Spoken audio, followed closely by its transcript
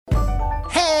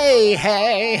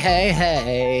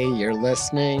Hey, you're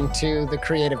listening to the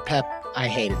Creative Pep. I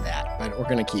hated that, but we're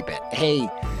going to keep it. Hey,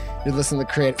 you're listening to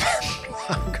the Creative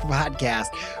Podcast.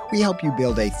 We help you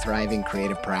build a thriving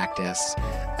creative practice.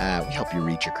 We help you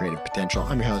reach your creative potential.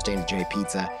 I'm your host, Andy J.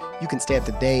 Pizza. You can stay up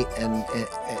to date and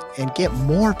get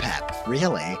more pep,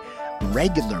 really,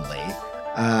 regularly,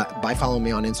 by following me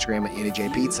on Instagram at Andy J.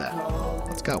 Pizza.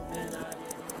 Let's go.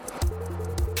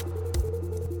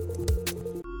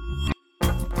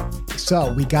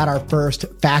 So we got our first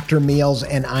Factor meals,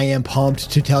 and I am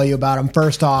pumped to tell you about them.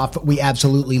 First off, we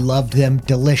absolutely loved them.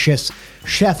 Delicious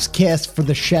chef's kiss for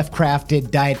the chef-crafted,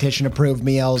 dietitian-approved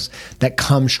meals that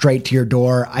come straight to your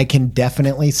door. I can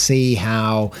definitely see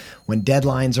how when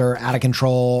deadlines are out of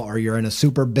control or you're in a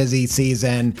super busy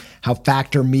season, how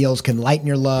Factor meals can lighten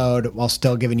your load while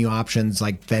still giving you options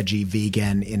like veggie,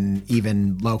 vegan, and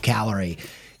even low-calorie.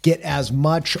 Get as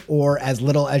much or as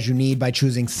little as you need by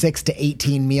choosing 6 to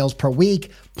 18 meals per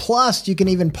week. Plus, you can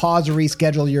even pause or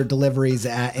reschedule your deliveries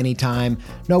at any time.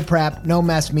 No prep, no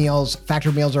mess meals.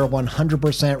 Factor meals are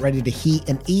 100% ready to heat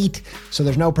and eat, so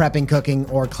there's no prepping, cooking,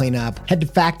 or cleanup. Head to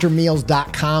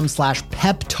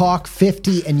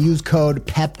factormeals.com/peptalk50 and use code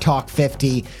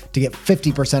peptalk50 to get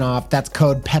 50% off. That's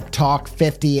code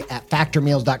peptalk50 at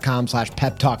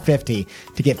factormeals.com/peptalk50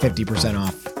 to get 50%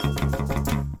 off.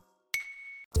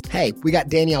 Hey, we got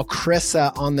Danielle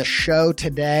Krysa on the show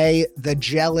today, the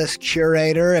Jealous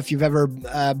Curator. If you've ever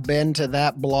been to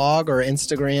that blog or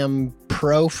Instagram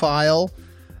profile,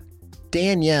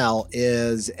 Danielle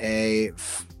is a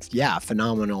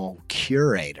phenomenal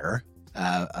curator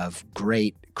of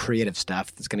great creative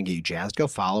stuff that's going to get you jazzed. Go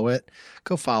follow it.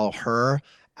 Go follow her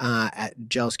at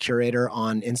Jealous Curator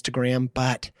on Instagram.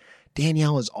 But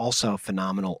Danielle is also a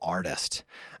phenomenal artist.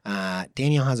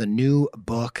 Danielle has a new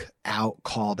book out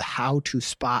called How to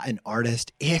Spot an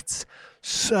Artist. It's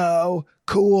so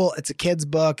cool. It's a kid's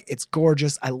book. It's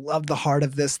gorgeous. I love the heart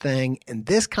of this thing. And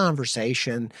this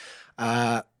conversation,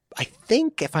 I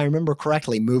think, if I remember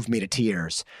correctly, moved me to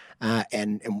tears.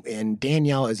 And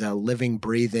Danielle is a living,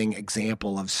 breathing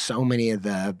example of so many of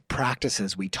the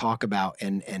practices we talk about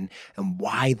and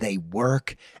why they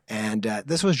work. And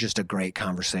this was just a great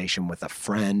conversation with a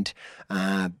friend.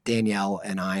 Danielle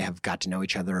and I have got to know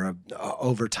each other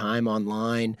over time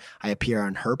online. I appear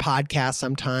on her podcast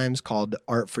sometimes called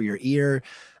Art for Your Ear.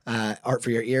 Art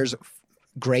for Your Ears.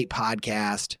 Great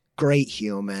podcast. Great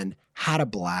human. Had a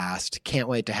blast. Can't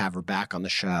wait to have her back on the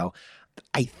show.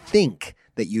 I think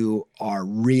that you are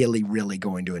really, really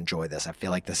going to enjoy this. I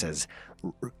feel like this is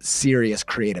serious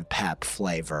creative pep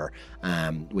flavor.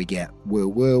 We get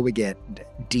woo-woo, we get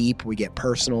deep, we get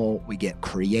personal, we get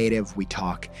creative, we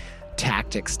talk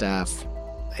tactic stuff.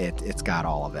 It's got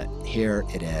all of it. Here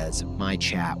it is, my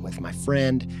chat with my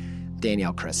friend,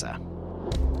 Danielle Krysa.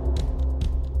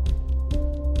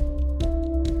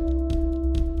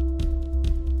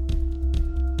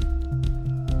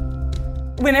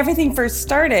 When everything first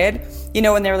started,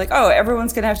 when they were like, oh,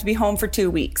 everyone's going to have to be home for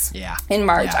 2 weeks in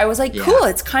March. I was like, cool.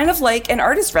 It's kind of like an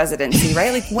artist residency,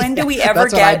 right? Like, when do we ever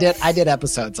I did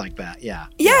episodes like that. Yeah.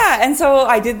 And so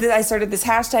I started this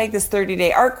hashtag, this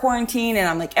 30-day art quarantine. And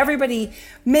I'm like, everybody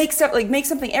make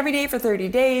something every day for 30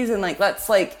 days. And let's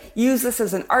use this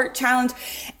as an art challenge.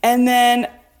 And then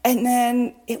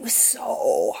it was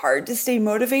so hard to stay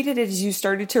motivated as you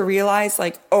started to realize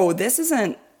this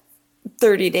isn't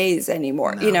 30 days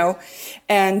anymore,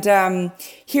 and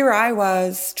here I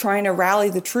was trying to rally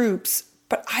the troops,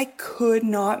 but I could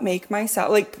not make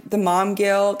myself, the mom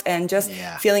guilt and just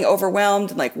feeling overwhelmed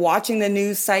and watching the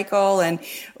news cycle and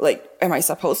am I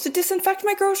supposed to disinfect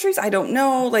my groceries? I don't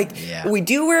know. We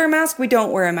do wear a mask, we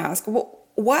don't wear a mask.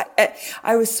 What?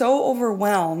 I was so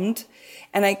overwhelmed,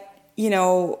 and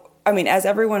as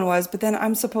everyone was, but then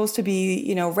I'm supposed to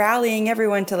be, rallying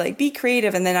everyone to be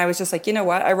creative. And then I was just like, you know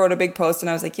what? I wrote a big post and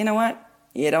I was like, you know what?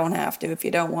 You don't have to if you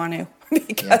don't want to,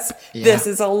 because this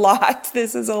is a lot.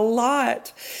 This is a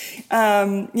lot.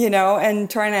 And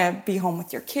trying to be home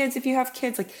with your kids if you have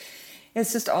kids,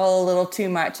 it's just all a little too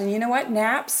much. And you know what?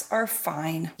 Naps are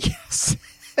fine. Yes.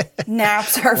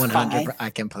 Naps are fine. I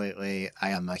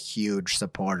am a huge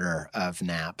supporter of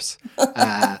naps.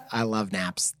 I love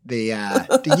naps.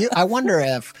 I wonder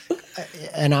if,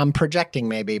 and I'm projecting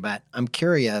maybe, but I'm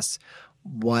curious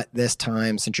what this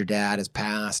time since your dad has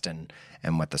passed and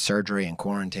with the surgery and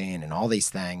quarantine and all these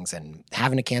things and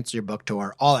having to cancel your book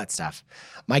tour, all that stuff.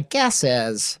 My guess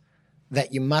is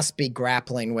that you must be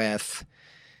grappling with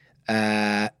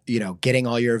getting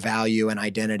all your value and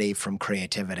identity from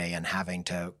creativity and having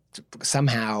to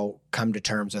somehow come to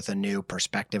terms with a new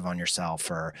perspective on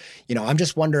yourself. Or, I'm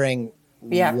just wondering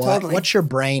Yeah, totally. What's your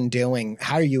brain doing?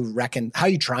 How are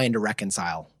you trying to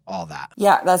reconcile all that?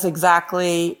 Yeah, that's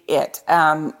exactly it.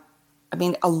 I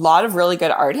mean, a lot of really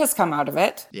good art has come out of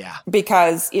it. Yeah.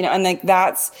 Because, and like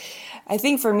I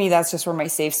think for me, that's just where my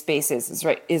safe space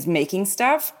is making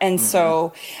stuff. And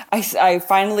so I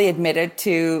finally admitted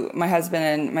to my husband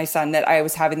and my son that I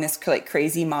was having this like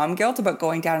crazy mom guilt about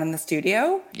going down in the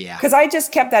studio. Yeah. Because I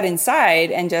just kept that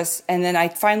inside and then I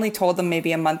finally told them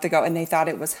maybe a month ago and they thought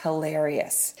it was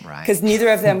hilarious. Right. Because neither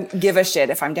of them give a shit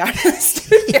if I'm down in the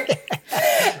studio.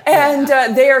 And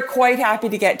they are quite happy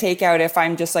to get takeout if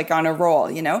I'm just like on a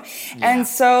roll, Yeah. And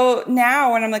so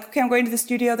now when I'm like, okay, I'm going to the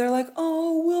studio, they're like,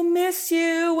 oh, we'll miss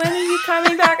you. When are you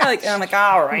coming back? I'm like,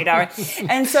 all right.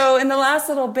 And so in the last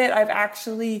little bit, I've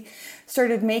actually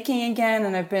started making again,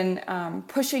 and I've been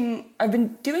I've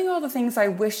been doing all the things I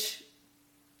wish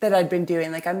that I'd been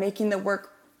doing. Like I'm making the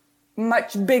work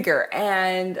much bigger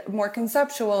and more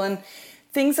conceptual and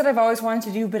things that I've always wanted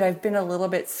to do, but I've been a little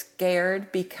bit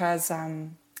scared because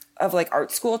of like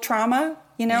art school trauma,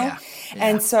 Yeah.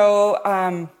 And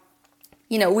so,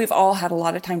 we've all had a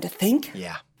lot of time to think.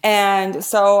 Yeah. And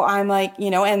so I'm like,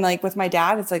 and like with my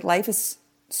dad, it's like life is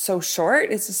so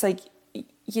short. It's just like,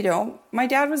 my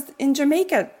dad was in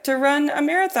Jamaica to run a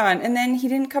marathon and then he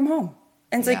didn't come home.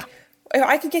 And it's like,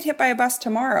 I could get hit by a bus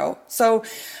tomorrow. So,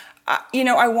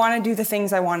 I want to do the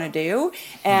things I want to do.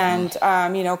 And,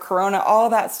 Corona, all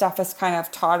that stuff has kind of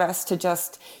taught us to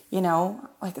just,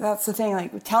 like that's the thing,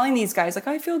 like telling these guys, like,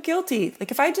 I feel guilty.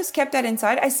 Like if I just kept that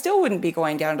inside, I still wouldn't be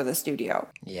going down to the studio.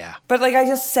 Yeah. But like, I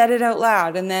just said it out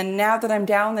loud. And then now that I'm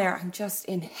down there, I'm just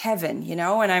in heaven,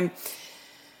 and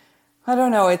I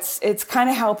don't know, it's kind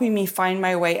of helping me find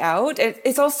my way out.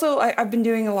 It's also, I've been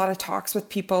doing a lot of talks with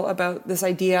people about this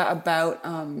idea about,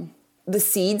 the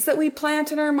seeds that we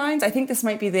plant in our minds. I think this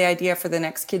might be the idea for the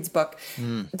next kids book,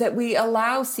 that we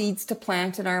allow seeds to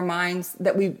plant in our minds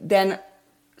that we then,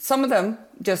 some of them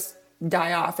just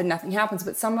die off and nothing happens,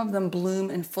 but some of them bloom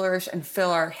and flourish and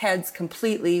fill our heads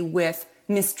completely with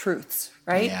mistruths,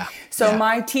 right? Yeah. So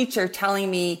my teacher telling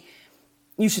me,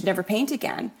 you should never paint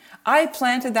again. I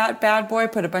planted that bad boy,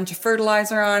 put a bunch of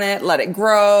fertilizer on it, let it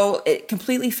grow. It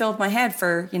completely filled my head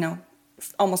for,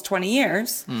 almost 20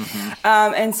 years.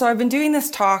 And so I've been doing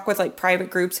this talk with like private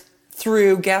groups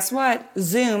through, guess what?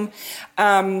 Zoom,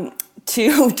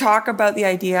 to talk about the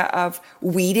idea of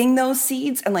weeding those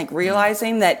seeds and like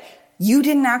realizing that you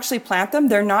didn't actually plant them.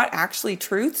 They're not actually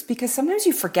truths, because sometimes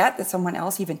you forget that someone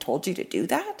else even told you to do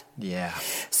that. Yeah.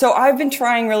 So I've been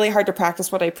trying really hard to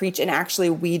practice what I preach and actually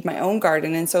weed my own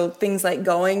garden. And so things like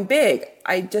going big,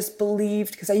 I just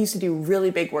believed, because I used to do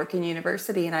really big work in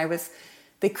university and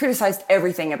they criticized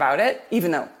everything about it,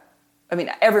 even though,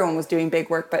 everyone was doing big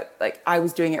work, but like I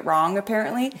was doing it wrong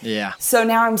apparently. Yeah. So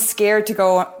now I'm scared to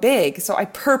go big. So I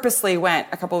purposely went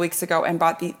a couple of weeks ago and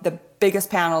bought the biggest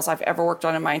panels I've ever worked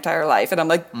on in my entire life. And I'm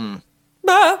like, and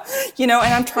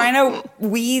I'm trying to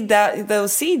weed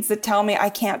those seeds that tell me I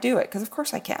can't do it. Because of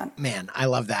course I can. Man, I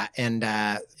love that. And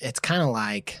it's kind of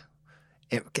like,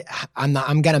 I'm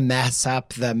going to mess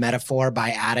up the metaphor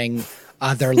by adding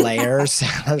other layers.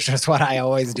 That's just what I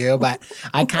always do. But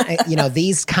I kind of,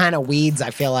 these kind of weeds,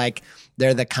 I feel like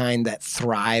they're the kind that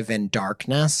thrive in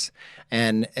darkness.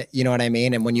 And you know what I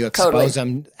mean? And when you expose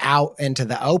them out into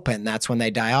the open, that's when they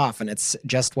die off. And it's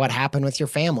just what happened with your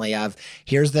family of,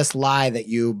 here's this lie that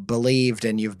you believed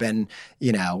and you've been,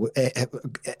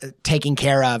 taking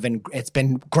care of, and it's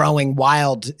been growing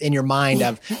wild in your mind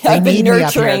of, they need me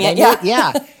up here.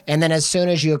 Yeah. And then as soon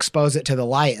as you expose it to the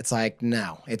light, it's like,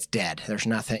 no, it's dead. There's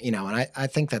nothing, and I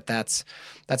think that's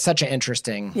such an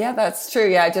interesting. Yeah, that's true.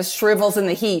 Yeah. It just shrivels in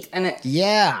the heat.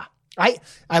 Yeah.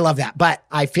 I love that, but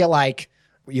I feel like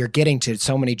you're getting to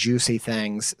so many juicy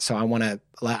things. So I want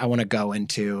to go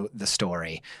into the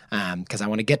story, because I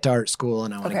want to get to art school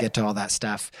and I want to get to all that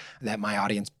stuff that my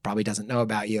audience probably doesn't know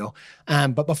about you.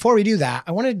 But before we do that,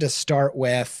 I wanted to start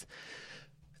with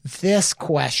this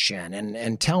question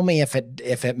and tell me if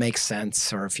it makes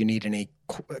sense or if you need any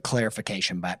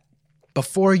clarification. But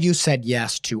before you said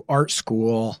yes to art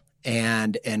school,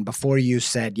 and before you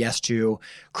said yes to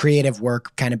creative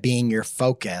work kind of being your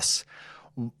focus,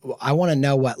 I want to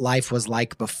know what life was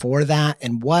like before that,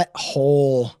 and what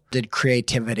hole did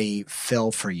creativity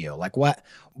fill for you? Like what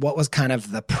was kind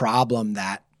of the problem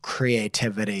that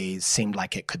creativity seemed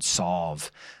like it could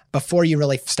solve before you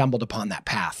really stumbled upon that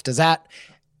path? Does that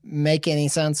make any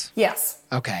sense? Yes.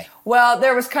 Okay. Well,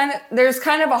 there's kind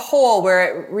of a hole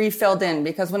where it refilled in,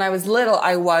 because when I was little,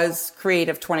 I was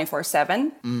creative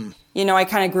 24/7. I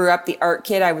kind of grew up the art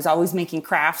kid. I was always making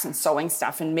crafts and sewing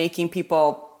stuff and making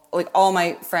people like all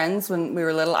my friends when we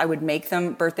were little, I would make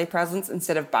them birthday presents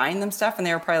instead of buying them stuff. And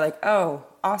they were probably like, oh,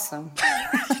 awesome.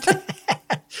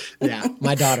 Yeah,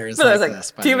 my daughter is but like I was like,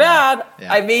 this. too bad.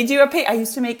 Yeah. I made you a I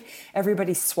used to make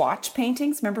everybody swatch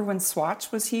paintings. Remember when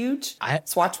swatch was huge?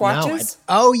 Swatch watches?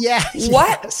 No, oh, yeah.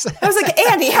 What? Yes. I was like,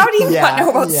 Andy, how do you not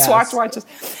know about swatch watches?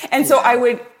 And so I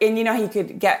would, and you know how you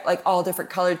could get like all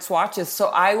different colored swatches. So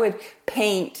I would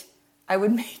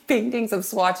make paintings of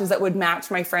swatches that would match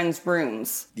my friends'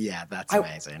 rooms. Yeah, that's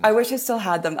amazing. I wish I still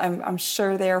had them. I'm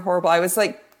sure they are horrible. I was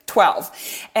like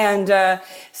 12. And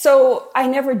so I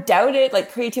never doubted,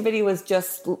 like creativity was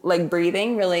just like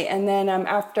breathing really. And then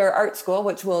after art school,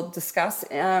 which we'll discuss,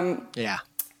 then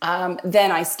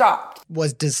I stopped.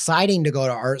 Was deciding to go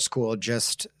to art school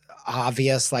just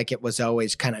obvious? Like it was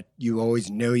always kind of, you always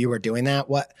knew you were doing that?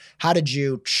 How did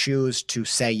you choose to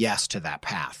say yes to that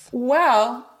path?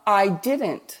 Well, I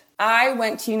didn't. I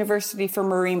went to university for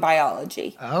marine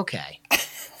biology. Okay.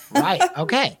 Right.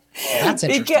 Okay. That's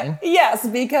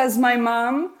interesting. Because my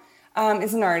mom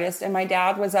is an artist and my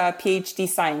dad was a PhD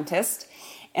scientist.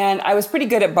 And I was pretty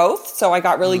good at both. So I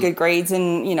got really good grades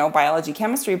in, biology,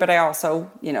 chemistry, but I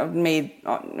also,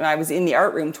 I was in the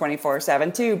art room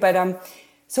 24/7 too. But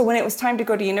so when it was time to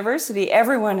go to university,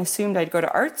 everyone assumed I'd go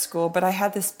to art school, but I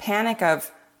had this panic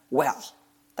of, well,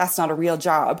 that's not a real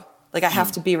job. Like I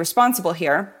have to be responsible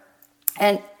here.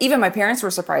 And even my parents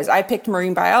were surprised. I picked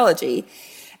marine biology.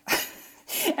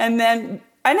 And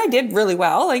I did really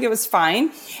well. Like it was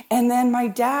fine. And then my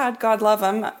dad, God love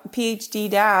him, PhD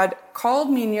dad, called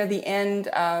me near the end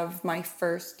of my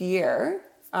first year,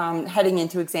 heading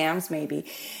into exams maybe.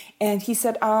 And he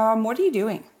said, what are you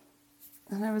doing?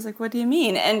 And I was like, what do you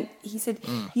mean? And he said,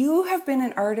 you have been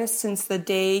an artist since the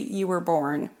day you were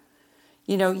born.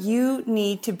 You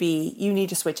need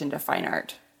to switch into fine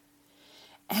art.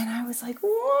 And I was like,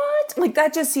 what? Like,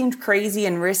 that just seemed crazy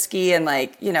and risky. And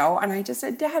and I just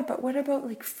said, Dad, but what about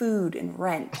like food and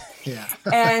rent? Yeah.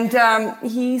 And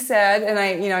he said, and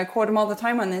I quote him all the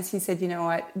time on this. He said, you know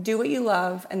what? Do what you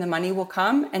love and the money will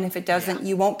come. And if it doesn't,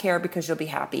 you won't care because you'll be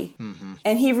happy. Mm-hmm.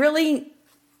 And he really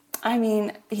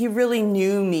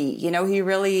knew me. He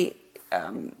really,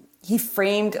 he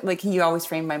framed, like he always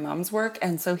framed my mom's work.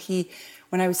 And so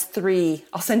when I was 3,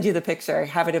 I'll send you the picture. I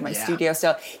have it in my studio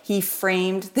still. He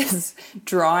framed this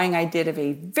drawing I did of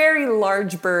a very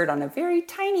large bird on a very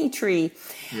tiny tree.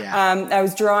 Yeah. I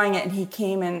was drawing it and he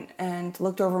came in and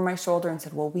looked over my shoulder and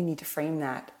said, well, we need to frame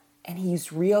that. And he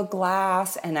used real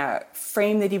glass and a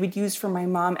frame that he would use for my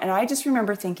mom. And I just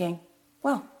remember thinking,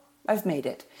 well, I've made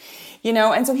it.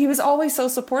 And so he was always so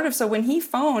supportive. So when he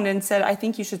phoned and said, I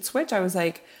think you should switch, I was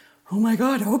like, oh my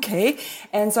God, okay.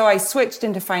 And so I switched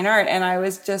into fine art and I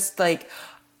was just like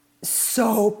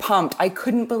so pumped. I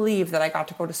couldn't believe that I got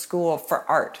to go to school for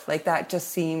art. Like that just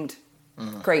seemed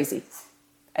crazy.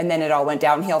 And then it all went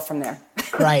downhill from there.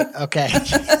 Right. Okay.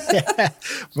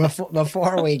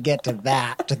 Before we get to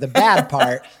that, to the bad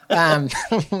part,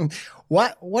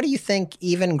 what do you think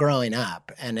even growing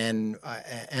up? And then,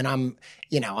 and I'm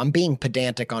being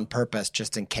pedantic on purpose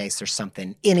just in case there's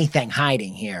anything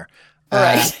hiding here.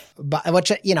 Right. But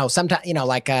which, sometimes,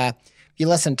 you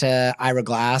listen to Ira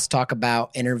Glass talk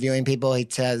about interviewing people,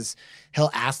 he'll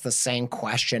ask the same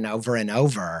question over and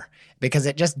over because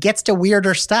it just gets to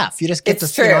weirder stuff. You just get it's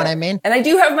to, true. You know what I mean? And I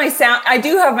do have my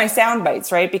sound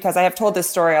bites, right? Because I have told this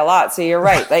story a lot. So you're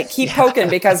right. Like keep poking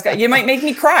because you might make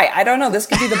me cry. I don't know. This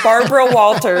could be the Barbara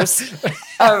Walters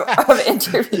of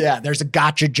interviews. Yeah. There's a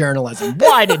gotcha journalism.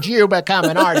 Why did you become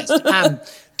an artist?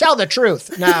 Tell the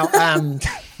truth. Now,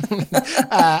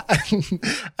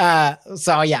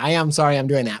 so yeah, I am sorry I'm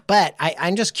doing that. But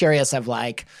I'm just curious of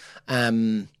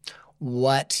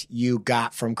what you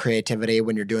got from creativity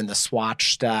when you're doing the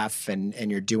swatch stuff and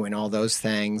you're doing all those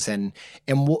things. And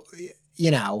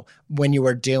when you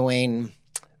were doing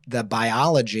the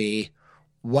biology,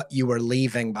 what you were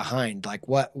leaving behind, like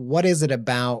what was it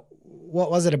about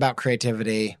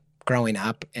creativity growing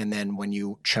up? And then when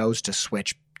you chose to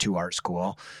switch to art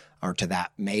school or to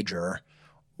that major,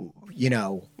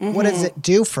 what does it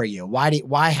do for you?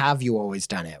 Why have you always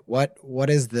done it? What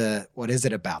is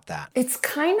it about that? It's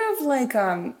kind of like,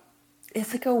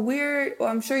 it's like a weird, well,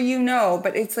 I'm sure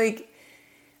but it's like,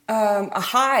 a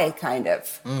high kind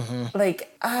of,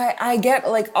 like I get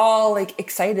like all like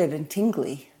excited and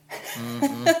tingly.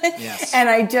 Yes. And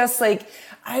I just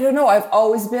I don't know. I've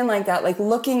always been like that, like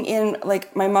looking in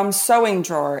like my mom's sewing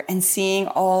drawer and seeing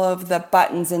all of the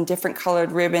buttons and different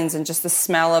colored ribbons and just the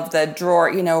smell of the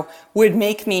drawer, would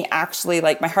make me actually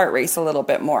like my heart race a little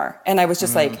bit more. And I was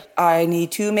just like, I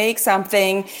need to make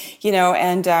something,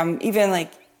 and even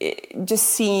like just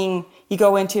seeing, you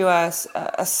go into a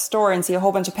store and see a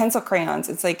whole bunch of pencil crayons.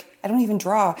 It's like, I don't even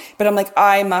draw, but I'm like,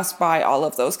 I must buy all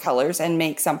of those colors and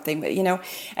make something, but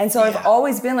and so I've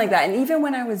always been like that. And even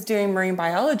when I was doing marine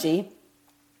biology,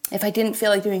 if I didn't feel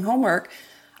like doing homework,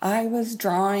 I was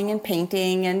drawing and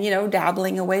painting and,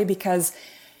 dabbling away, because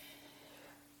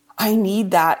I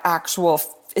need that actual,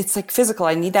 it's like physical.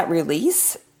 I need that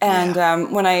release. And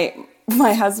when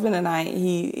my husband and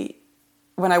I,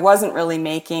 when I wasn't really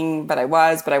making, but I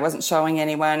wasn't showing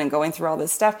anyone and going through all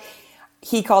this stuff,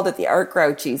 he called it the art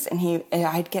grouchies, and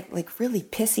I'd get like really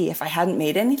pissy if I hadn't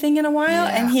made anything in a while.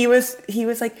 Yeah. And he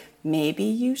was like, maybe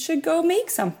you should go make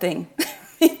something,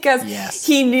 because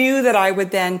he knew that I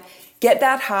would then get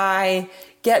that high,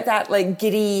 get that like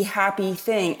giddy, happy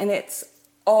thing. And it's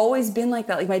always been like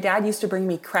that. Like my dad used to bring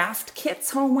me craft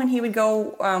kits home when he would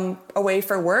go away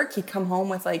for work. He'd come home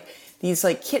with like these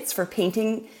like kits for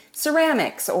painting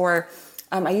ceramics, or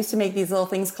I used to make these little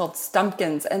things called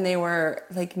stumpkins, and they were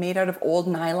like made out of old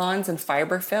nylons and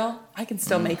fiberfill. I can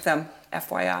still make them,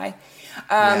 FYI.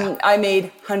 I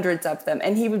made hundreds of them,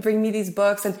 and he would bring me these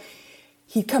books, and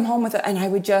he'd come home with it, and I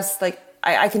would just like,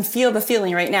 I can feel the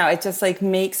feeling right now. It just like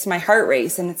makes my heart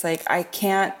race, and it's like I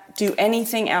can't do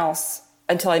anything else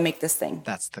until I make this thing.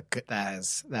 That's the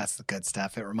good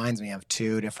stuff. It reminds me of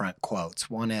two different quotes.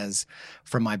 One is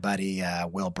from my buddy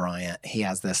Will Bryant. He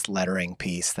has this lettering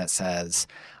piece that says,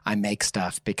 "I make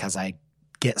stuff because I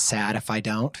get sad if I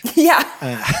don't." Yeah,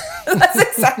 that's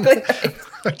exactly right.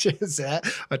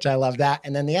 Which I love that.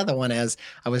 And then the other one is,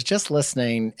 I was just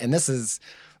listening, and this is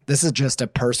just a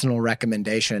personal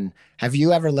recommendation. Have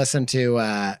you ever listened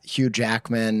to Hugh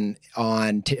Jackman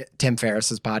on Tim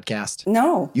Ferriss's podcast?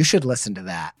 No. You should listen to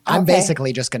that. Okay. I'm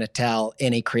basically just going to tell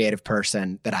any creative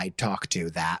person that I talk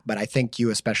to that, but I think you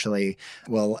especially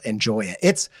will enjoy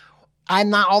it.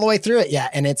 I'm not all the way through it yet,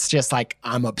 and it's just like,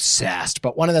 I'm obsessed.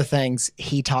 But one of the things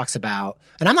he talks about,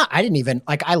 and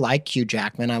I like Hugh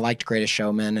Jackman. I liked Greatest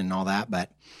Showman and all that, but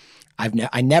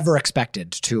I never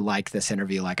expected to like this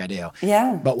interview like I do.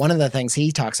 Yeah. But one of the things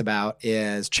he talks about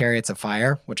is Chariots of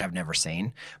Fire, which I've never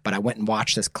seen, but I went and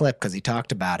watched this clip because he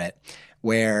talked about it,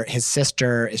 where his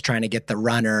sister is trying to get the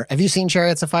runner. Have you seen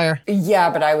Chariots of Fire?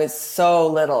 Yeah, but I was so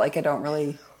little, like I don't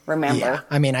really remember. Yeah.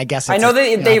 I mean, I guess I know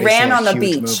that they ran on the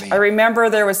beach. Movie. I remember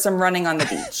there was some running on the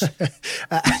beach.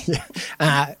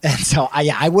 And so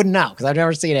I wouldn't know because I've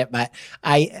never seen it, but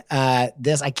I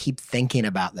keep thinking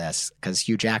about this because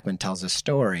Hugh Jackman tells a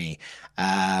story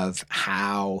of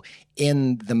how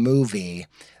in the movie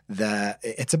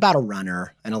it's about a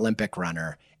runner, an Olympic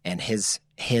runner, and his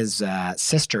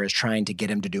sister is trying to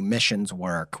get him to do missions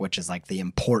work, which is like the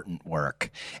important work.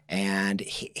 And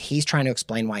he's trying to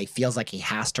explain why he feels like he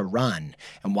has to run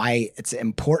and why it's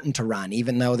important to run,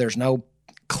 even though there's no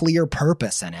clear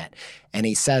purpose in it. And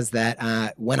he says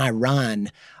that when I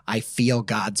run, I feel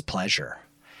God's pleasure.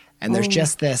 And there's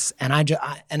just this, and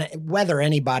whether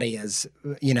anybody is,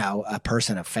 a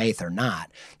person of faith or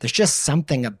not, there's just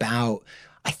something about,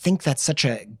 I think that's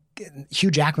Hugh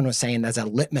Jackman was saying as a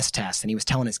litmus test, and he was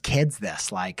telling his kids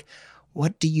this, like,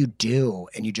 what do you do?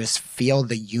 And you just feel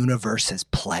the universe's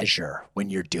pleasure when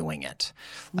you're doing it.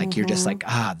 Like you're just like,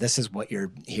 this is what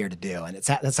you're here to do. And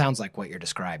that sounds like what you're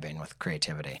describing with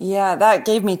creativity. Yeah, that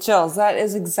gave me chills. That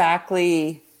is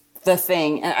exactly the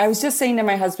thing. And I was just saying to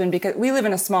my husband, because we live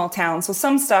in a small town, so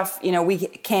some stuff, we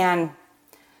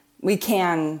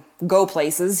can go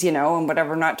places, and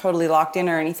whatever, not totally locked in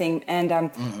or anything. And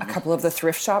a couple of the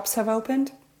thrift shops have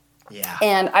opened. Yeah.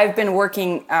 And I've been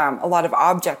working a lot of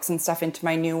objects and stuff into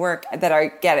my new work that I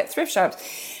get at thrift shops.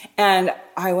 And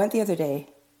I went the other day,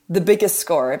 the biggest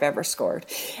score I've ever scored.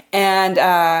 And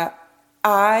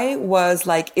I was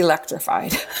like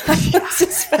electrified.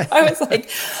 I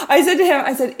said to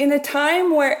him, in a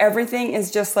time where everything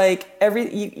is just like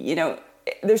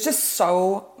there's just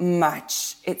so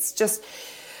much. It's just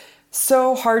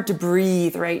so hard to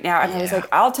breathe right now. And I was like,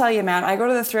 I'll tell you, man, I go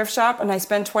to the thrift shop and I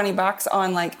spend $20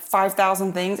 on like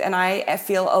 5,000 things and I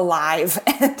feel alive.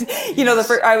 And,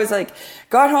 I was like,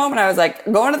 got home and I was like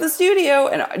going to the studio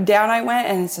and down I went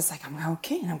and it's just like, I'm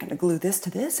okay. And I'm going to glue this to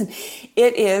this. And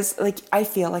it is like, I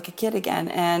feel like a kid again.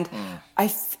 And I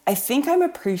think I'm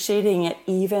appreciating it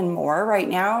even more right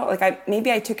now. Like maybe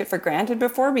I took it for granted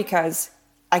before because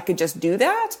I could just do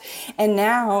that. And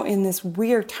now in this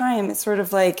weird time, it's sort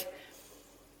of like,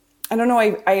 I don't know,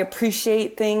 I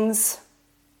appreciate things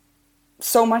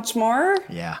so much more.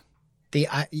 Yeah.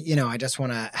 I just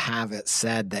want to have it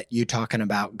said that you talking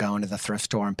about going to the thrift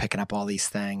store and picking up all these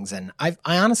things. And I've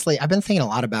been thinking a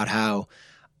lot about how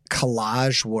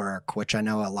collage work, which I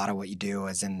know a lot of what you do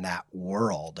is in that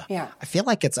world. Yeah. I feel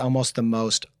like it's almost the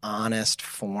most honest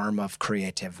form of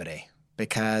creativity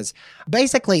because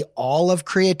basically all of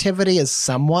creativity is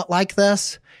somewhat like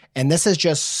this. And this is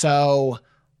just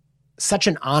such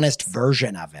an honest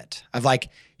version of it, of like,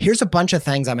 here's a bunch of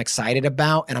things I'm excited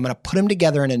about, and I'm going to put them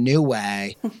together in a new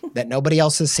way that nobody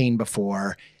else has seen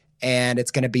before, and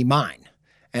it's going to be mine.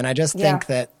 And I just think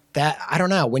that I don't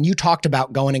know, when you talked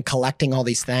about going and collecting all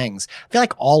these things, I feel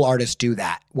like all artists do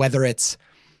that, whether it's,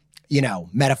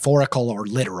 metaphorical or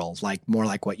literal, like more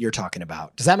like what you're talking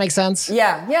about. Does that make sense?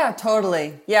 Yeah,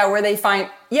 totally. Yeah, where they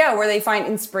find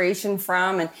inspiration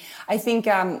from. And I think,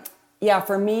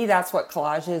 for me, that's what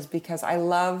collage is, because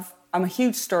I'm a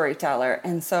huge storyteller.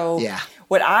 And so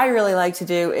what I really like to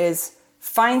do is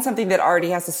find something that already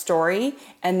has a story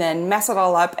and then mess it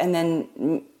all up and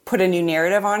then put a new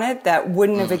narrative on it that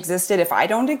wouldn't have existed if I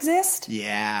don't exist.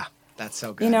 Yeah, that's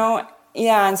so good.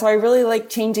 Yeah, and so I really like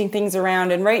changing things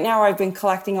around. And right now I've been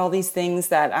collecting all these things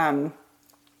that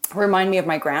remind me of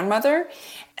my grandmother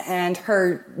and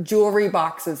her jewelry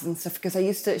boxes and stuff,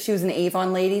 because she was an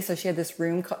Avon lady, so she had this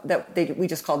room that we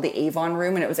just called the Avon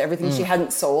room, and it was everything she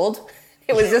hadn't sold.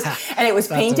 It was just, and it was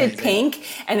painted pink,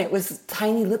 and it was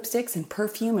tiny lipsticks and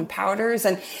perfume and powders,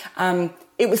 and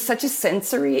it was such a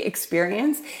sensory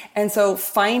experience. And so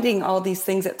finding all these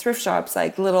things at thrift shops,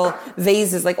 like little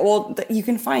vases, like you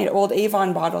can find old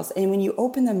Avon bottles, and when you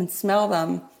open them and smell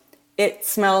them, it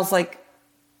smells like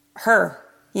her.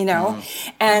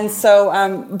 And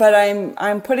so, but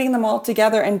I'm putting them all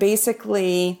together, and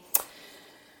basically,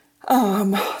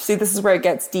 see, this is where it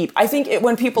gets deep. I think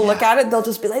when people look at it, they'll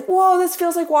just be like, whoa, this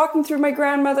feels like walking through my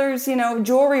grandmother's,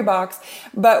 jewelry box.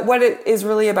 But what it is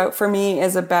really about for me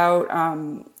is about,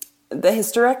 the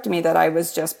hysterectomy that I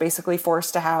was just basically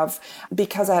forced to have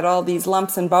because I had all these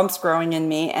lumps and bumps growing in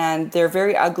me, and they're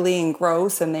very ugly and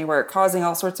gross, and they were causing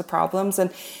all sorts of problems.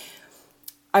 And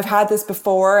I've had this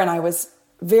before, and I was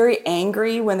very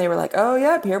angry when they were like, oh,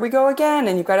 yep, here we go again,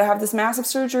 and you've got to have this massive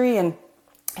surgery. And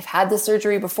I've had this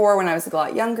surgery before when I was a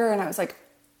lot younger, and I was like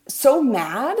so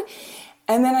mad.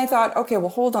 And then I thought, okay, well,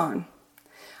 hold on.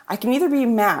 I can either be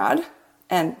mad,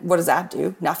 and what does that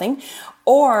do? Nothing.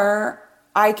 Or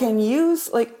I can use,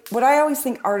 like, what I always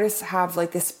think artists have,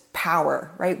 like, this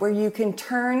power, right? Where you can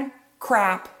turn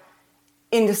crap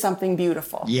into something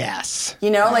beautiful. Yes.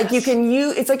 Like you can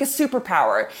use, it's like a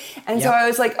superpower. And so I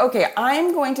was like, okay,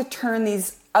 I'm going to turn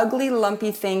these ugly,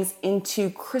 lumpy things into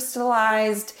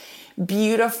crystallized,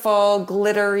 beautiful,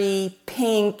 glittery,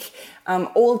 pink,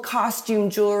 old costume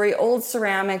jewelry, old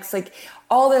ceramics, like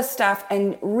all this stuff,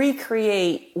 and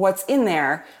recreate what's in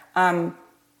there in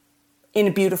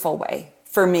a beautiful way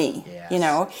for me,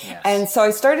 Yes. And so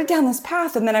I started down this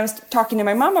path, and then I was talking to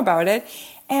my mom about it,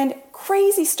 and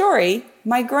crazy story,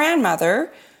 my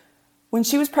grandmother, when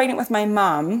she was pregnant with my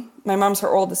mom's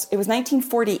her oldest, it was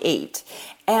 1948,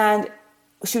 and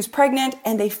she was pregnant,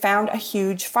 and they found a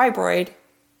huge fibroid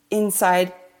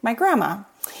inside my grandma.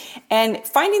 And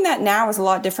finding that now is a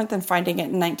lot different than finding it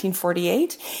in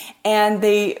 1948. And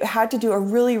they had to do a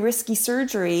really risky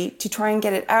surgery to try and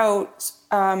get it out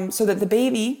so that the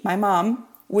baby, my mom,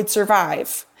 would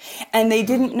survive. And they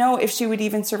didn't know if she would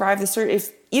even survive the surgery,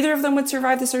 if either of them would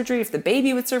survive the surgery, if the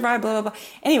baby would survive, blah, blah, blah.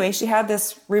 Anyway, she had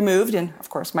this removed, and of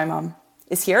course my mom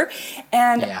is here.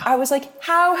 And I was like,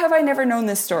 how have I never known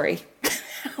this story?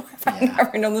 I've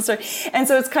never known this story. And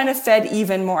so it's kind of fed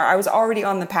even more. I was already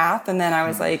on the path, and then I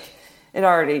was like, it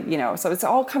already, so it's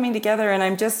all coming together, and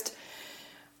I'm just,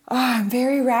 I'm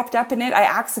very wrapped up in it. I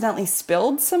accidentally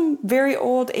spilled some very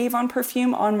old Avon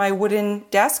perfume on my wooden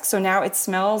desk, so now it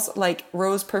smells like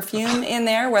rose perfume in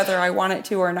there, whether I want it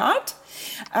to or not.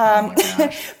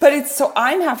 But so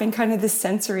I'm having kind of this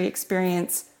sensory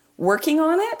experience working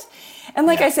on it. And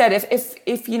like I said,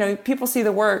 if people see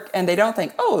the work and they don't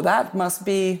think, oh, that must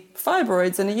be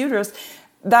fibroids in a uterus,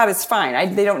 that is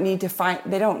fine. They don't need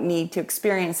to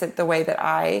experience it the way that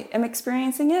I am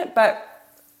experiencing it. But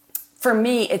for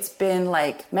me, it's been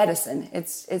like medicine.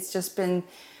 It's just been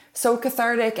so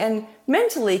cathartic and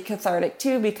mentally cathartic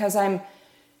too, because I'm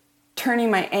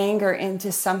turning my anger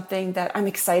into something that I'm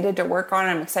excited to work on.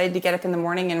 I'm excited to get up in the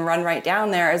morning and run right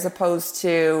down there, as opposed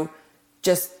to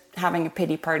just having a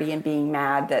pity party and being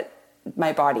mad that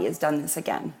my body has done this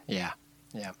again. Yeah.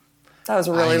 That was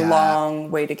a really long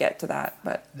way to get to that,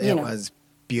 but it was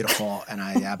beautiful, and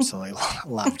I absolutely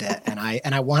loved it. And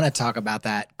I want to talk about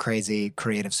that crazy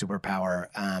creative superpower.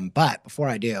 But before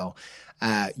I do,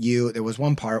 there was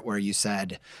one part where you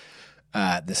said,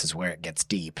 this is where it gets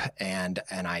deep, and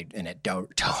it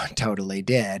totally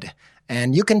did.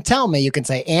 And you can tell me, you can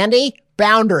say, Andy,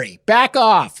 boundary, back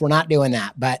off. We're not doing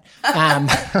that. But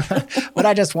but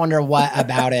I just wonder what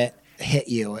about it hit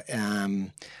you.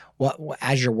 What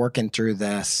as you're working through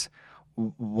this,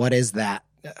 what is that?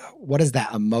 What is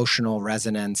that emotional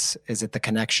resonance? Is it the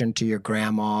connection to your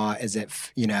grandma? Is it,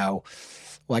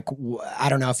 like, I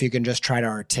don't know if you can just try to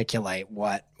articulate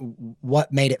what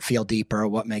made it feel deeper,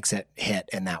 what makes it hit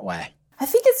in that way. I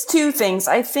think it's two things.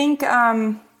 I think,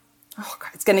 oh God,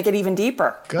 it's going to get even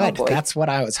deeper. Good. Oh, that's what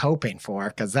I was hoping for,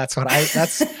 because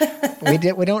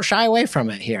we don't shy away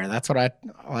from it here. That's what I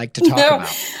like to talk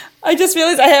about. I just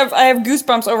realized I have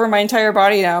goosebumps over my entire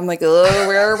body now. I'm like, oh,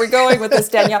 where are we going with this,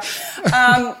 Danielle?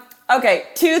 Okay,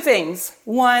 two things.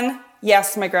 One,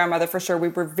 yes, my grandmother, for sure. We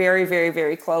were very, very,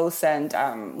 very close. And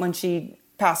when she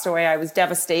passed away, I was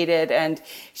devastated. And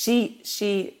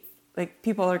she like,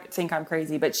 people think I'm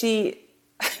crazy, but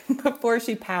before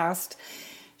she passed,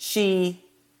 she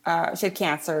had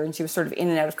cancer, and she was sort of in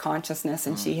and out of consciousness.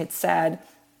 And she had said,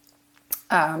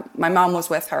 my mom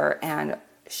was with her, and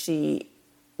she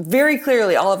very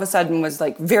clearly all of a sudden was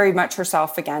like very much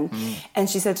herself again. And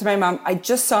she said to my mom, I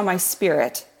just saw my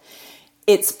spirit.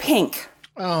 It's pink.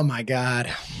 Oh my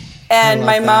God. And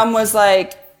my mom was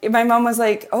like,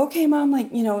 okay, Mom,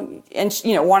 like, and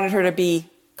she, wanted her to be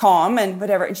calm and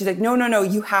whatever. And she's like, no,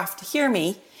 you have to hear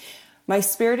me. My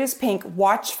spirit is pink.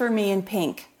 Watch for me in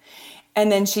pink.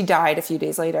 And then she died a few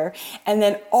days later. And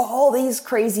then all these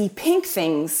crazy pink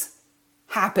things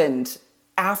happened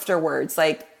afterwards.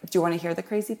 Like, do you want to hear the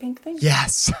crazy pink thing?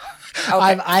 Yes. Okay.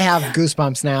 I have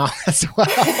goosebumps now as well.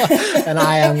 And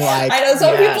I am like, I know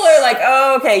some people are like,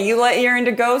 oh, okay, you're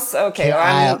into ghosts? Okay,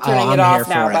 I'm turning it off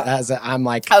now. I'm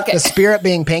like, okay. The spirit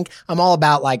being pink, I'm all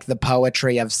about like the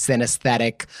poetry of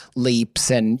synesthetic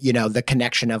leaps and, the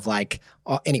connection of like,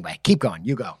 anyway, keep going.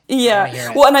 You go.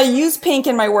 Yeah. Well, and I use pink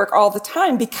in my work all the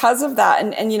time because of that.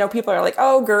 And people are like,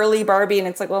 oh, girly Barbie. And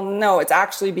it's like, well, no, it's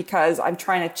actually because I'm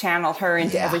trying to channel her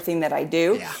into everything that I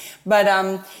do. Yeah.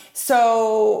 But,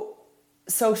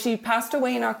 so she passed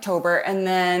away in October, and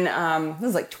then, it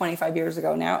was like 25 years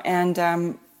ago now.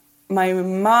 And, my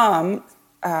mom,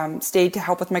 stayed to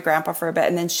help with my grandpa for a bit,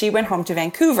 and then she went home to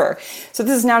Vancouver. So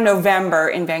this is now November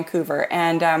in Vancouver,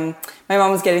 and my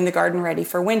mom was getting the garden ready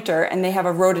for winter, and they have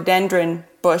a rhododendron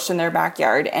bush in their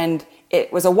backyard, and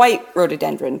it was a white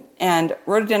rhododendron, and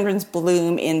rhododendrons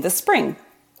bloom in the spring.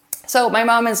 So my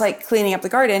mom is like cleaning up the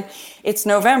garden. It's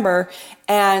November,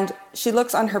 and she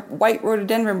looks on her white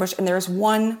rhododendron bush, and there's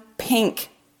one pink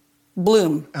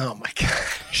bloom. Oh my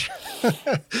gosh.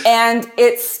 And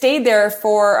it stayed there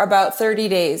for about 30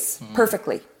 days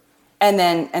perfectly, and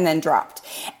then dropped.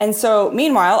 And so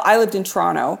meanwhile, I lived in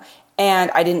Toronto,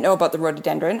 and I didn't know about the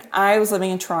rhododendron. I was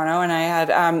living in Toronto, and I had,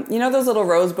 those little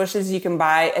rose bushes you can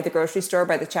buy at the grocery store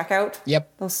by the checkout?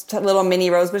 Yep. Those little mini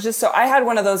rose bushes. So I had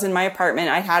one of those in my apartment.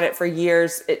 I had it for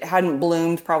years. It hadn't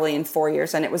bloomed probably in 4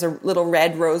 years, and it was a little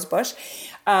red rose bush.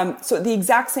 So at the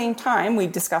exact same time, we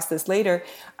discussed this later,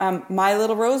 my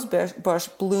little rose bush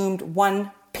bloomed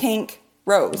one pink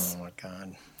rose. Oh my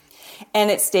God.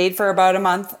 And it stayed for about a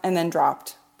month and then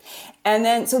dropped. And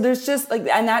then, so there's just like,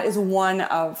 and that is one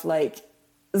of like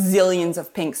zillions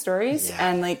of pink stories. Yeah.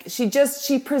 And like,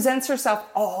 she presents herself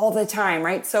all the time,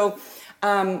 right? So,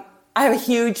 I have a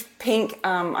huge pink,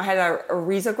 I had a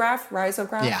risograph,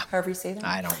 however you say that.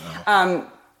 I don't know.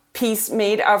 Piece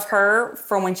made of her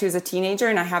from when she was a teenager,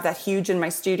 and I have that huge in my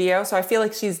studio, so I feel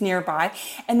like she's nearby.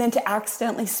 And then to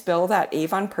accidentally spill that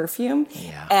Avon perfume,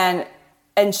 and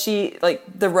she, like,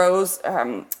 the rose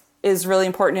is really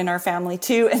important in our family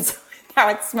too, and so now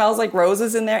it smells like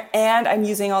roses in there, and I'm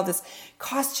using all this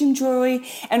costume jewelry.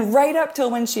 And right up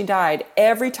till when she died,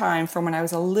 every time from when I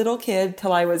was a little kid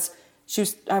till I was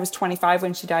 25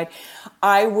 when she died,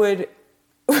 I would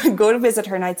go to visit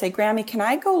her, and I'd say, Grammy, can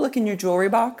I go look in your jewelry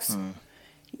box?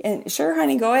 And sure,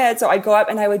 honey, go ahead. So I'd go up,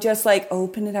 and I would just like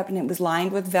open it up, and it was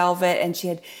lined with velvet, and she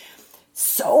had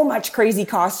so much crazy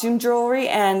costume jewelry.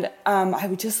 And I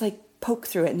would just like poke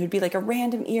through it, and there'd be like a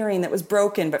random earring that was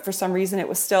broken, but for some reason it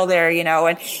was still there,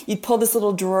 and you'd pull this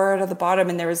little drawer out of the bottom,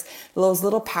 and there was those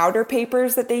little powder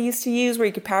papers that they used to use where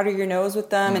you could powder your nose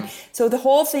with them. And so the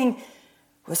whole thing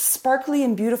was sparkly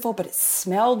and beautiful, but it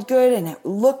smelled good and it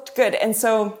looked good. And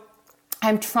so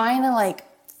I'm trying to like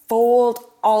fold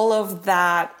all of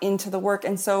that into the work.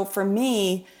 And so for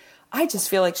me, I just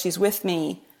feel like she's with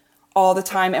me all the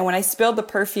time. And when I spilled the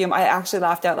perfume, I actually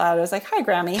laughed out loud. I was like, hi,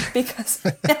 Grammy, because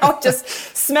now it just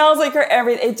smells like her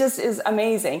everything. It just is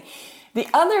amazing. The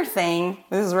other thing,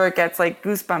 this is where it gets like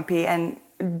goosebumpy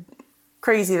and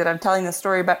crazy that I'm telling this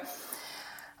story, but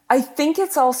I think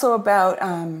it's also about,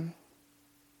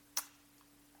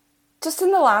 just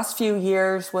in the last few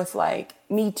years with like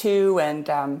Me Too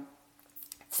and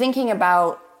thinking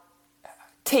about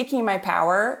taking my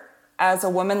power as a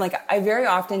woman. Like I very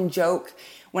often joke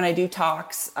when I do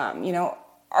talks,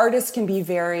 artists can be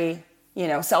very,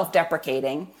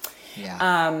 self-deprecating.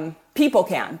 Yeah. People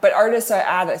can, but artists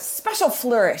add a special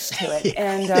flourish to it.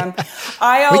 And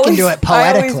I always... We can do it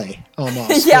poetically,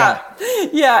 almost. Yeah.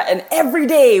 And every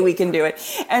day we can do it.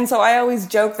 And so I always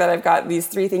joke that I've got these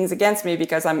 3 things against me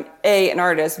because I'm A, an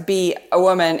artist, B, a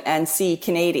woman, and C,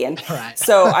 Canadian. Right.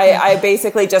 So I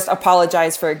basically just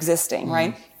apologize for existing,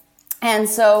 right? And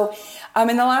so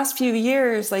in the last few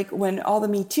years, like when all the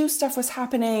Me Too stuff was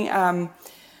happening,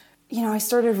 I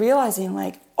started realizing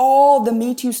like all the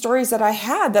Me Too stories that I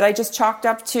had that I just chalked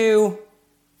up to,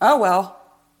 oh, well,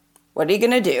 what are you going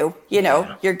to do?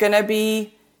 You're going to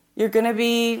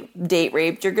be date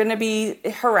raped. You're going to be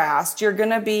harassed. You're going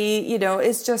to be,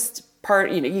 it's just part,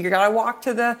 you got to walk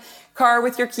to the car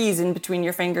with your keys in between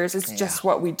your fingers. It's just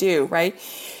what we do. Right.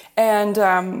 And,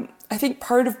 I think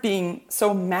part of being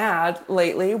so mad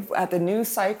lately at the news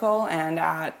cycle and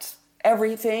at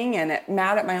everything and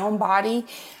mad at my own body,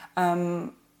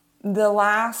 the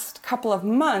last couple of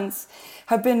months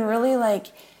have been really like,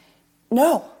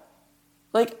 no,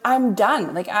 like I'm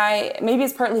done. Like maybe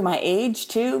it's partly my age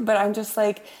too, but I'm just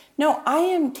like, no, I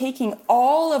am taking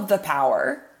all of the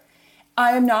power.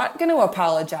 I am not going to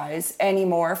apologize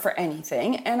anymore for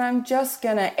anything. And I'm just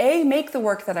going to A, make the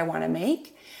work that I want to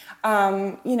make,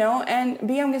 and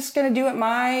B, I'm just going to do it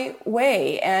my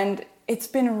way. And it's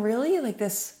been really like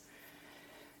this,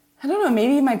 I don't know,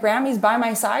 maybe my Grammy's by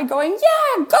my side going,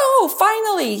 yeah, go,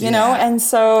 finally, you know? And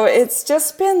so it's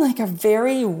just been like a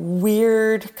very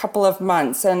weird couple of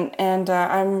months. And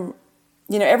I'm,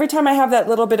 every time I have that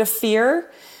little bit of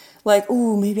fear, like,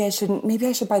 ooh, maybe I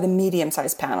should buy the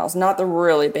medium-sized panels, not the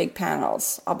really big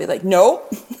panels. I'll be like, no,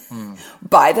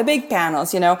 buy the big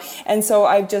panels, And so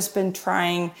I've just been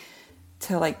trying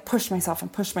to like push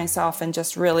myself and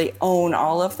just really own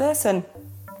all of this. And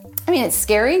I mean, it's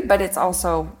scary, but it's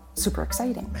also super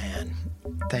exciting. Man,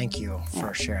 thank you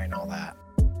for sharing all that.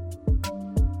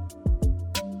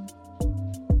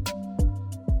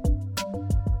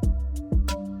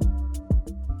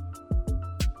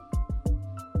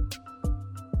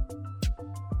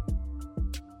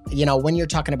 When you're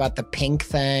talking about the pink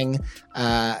thing,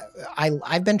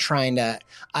 I've been trying to,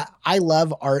 I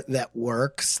love art that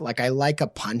works. Like I like a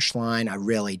punchline. I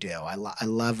really do. I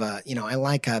love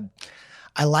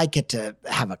I like it to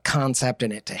have a concept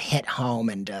and it to hit home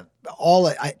and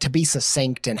to be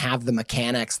succinct and have the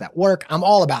mechanics that work. I'm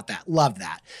all about that. Love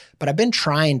that. But I've been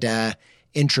trying to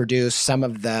introduce some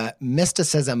of the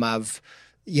mysticism of,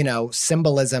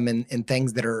 symbolism in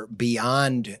things that are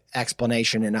beyond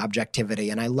explanation and objectivity.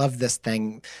 And I love this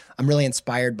thing. I'm really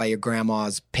inspired by your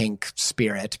grandma's pink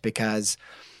spirit because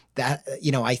that,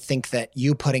 I think that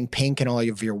you putting pink in all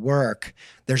of your work,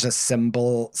 there's a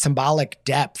symbolic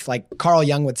depth. Like Carl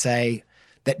Jung would say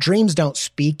that dreams don't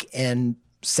speak in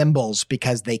symbols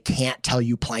because they can't tell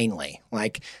you plainly.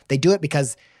 Like they do it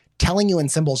because telling you in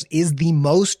symbols is the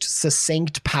most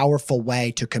succinct, powerful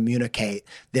way to communicate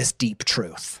this deep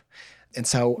truth. And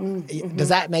so does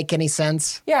that make any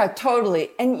sense? Yeah,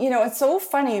 totally. And, it's so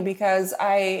funny because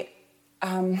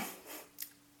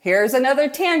here's another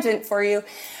tangent for you.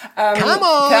 Come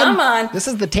on. This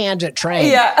is the tangent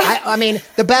train. Yeah. I mean,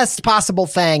 the best possible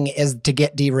thing is to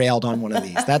get derailed on one of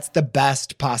these. That's the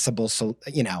best possible,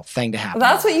 thing to happen.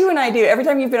 That's what you and I do. Every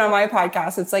time you've been on my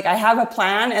podcast, it's like I have a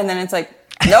plan and then it's like,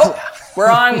 nope, we're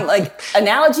on like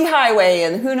Analogy Highway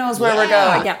and who knows where we're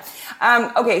going.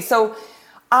 Yeah. Okay, so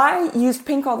I used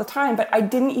pink all the time, but I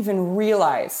didn't even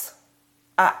realize.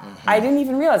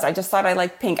 I just thought I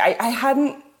liked pink. I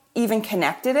hadn't even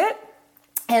connected it.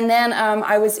 And then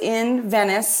I was in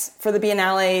Venice for the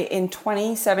Biennale in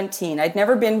 2017. I'd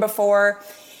never been before.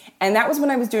 And that was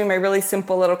when I was doing my really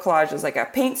simple little collages, like a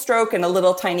paint stroke and a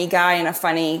little tiny guy and a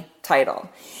funny title.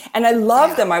 And I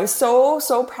loved them. I was so,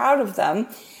 so proud of them.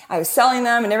 I was selling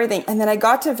them and everything. And then I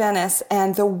got to Venice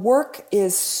and the work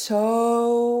is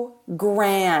so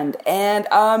grand and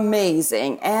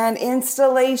amazing and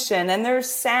installation and there's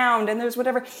sound and there's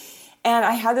whatever. And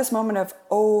I had this moment of,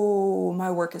 oh, my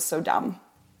work is so dumb.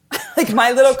 Like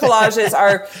my little collages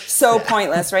are so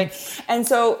pointless, right? And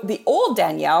so the old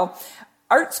Danielle,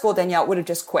 art school Danielle, would have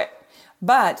just quit.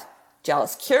 But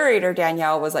jealous curator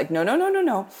Danielle was like,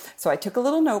 no. So I took a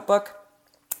little notebook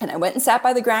and I went and sat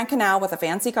by the Grand Canal with a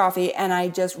fancy coffee and I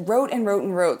just wrote,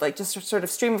 like just a sort of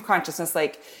stream of consciousness,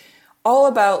 like all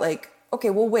about like,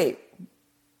 okay, well, wait,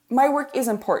 my work is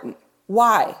important.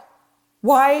 Why?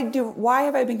 Why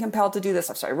have I been compelled to do this?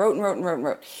 So I wrote.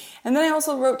 And then I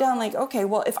also wrote down like, okay,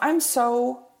 well, if I'm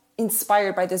so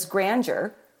inspired by this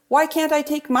grandeur, why can't I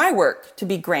take my work to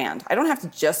be grand? I don't have to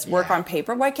just work on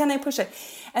paper. Why can't I push it?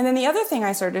 And then the other thing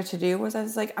I started to do was I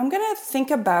was like, I'm going to think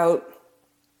about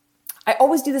I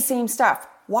always do the same stuff.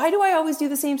 Why do I always do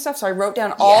the same stuff? So I wrote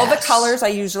down all the colors I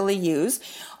usually use.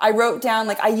 I wrote down,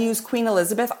 like, I use Queen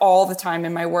Elizabeth all the time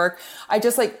in my work. I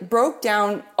just like broke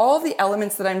down all the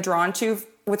elements that I'm drawn to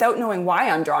without knowing why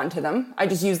I'm drawn to them. I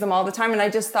just use them all the time. And I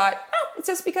just thought, oh, it's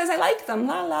just because I like them.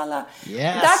 La, la, la.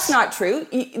 Yes. That's not true.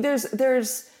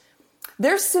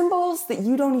 There's symbols that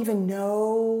you don't even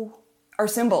know are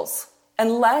symbols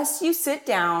unless you sit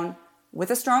down with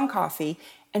a strong coffee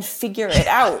and figure it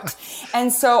out.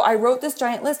 And so I wrote this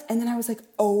giant list, and then I was like,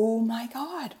 oh my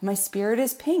God, my spirit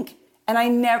is pink. And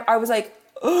I was like,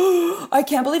 oh, I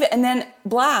can't believe it. And then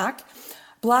black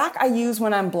I use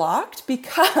when I'm blocked,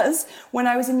 because when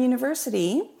I was in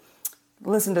university,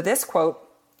 listen to this quote,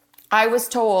 I was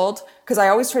told, because I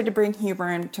always tried to bring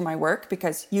humor into my work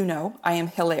because, I am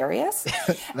hilarious.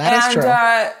 That is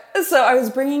true. So I was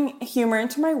bringing humor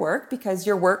into my work because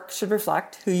your work should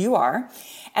reflect who you are.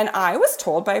 And I was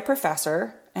told by a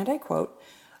professor, and I quote,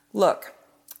 look,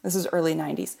 this is early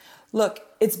 90s, look,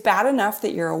 it's bad enough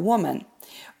that you're a woman,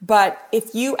 but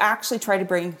if you actually try to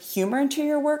bring humor into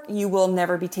your work, you will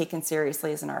never be taken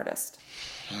seriously as an artist.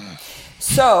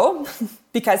 So,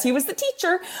 because he was the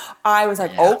teacher, I was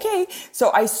like, okay.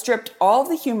 So I stripped all of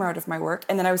the humor out of my work,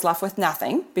 and then I was left with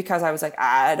nothing because I was like,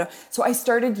 So I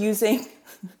started using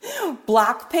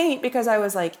black paint because I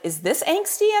was like, is this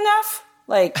angsty enough?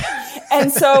 And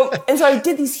so I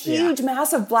did these huge,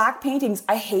 massive black paintings.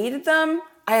 I hated them.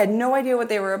 I had no idea what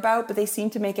they were about, but they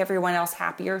seemed to make everyone else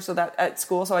happier. So that at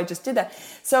school, so I just did that.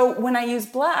 So when I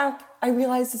used black, I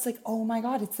realized it's like, oh my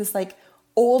God, it's this like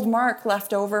old mark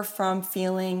left over from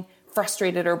feeling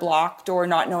frustrated or blocked or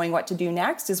not knowing what to do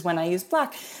next is when I use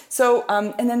black. So,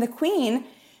 and then the Queen,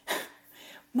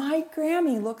 my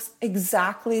Grammy looks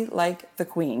exactly like the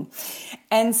Queen.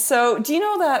 And so do you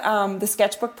know that the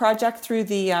sketchbook project through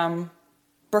the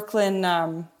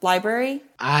Brooklyn Library?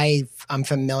 I'm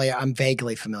familiar. I'm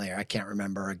vaguely familiar. I can't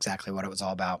remember exactly what it was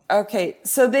all about. Okay.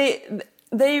 So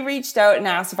they reached out and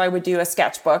asked if I would do a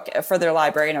sketchbook for their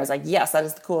library. And I was like, yes, that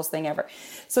is the coolest thing ever.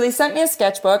 So they sent me a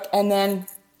sketchbook, and then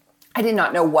I did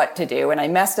not know what to do. And I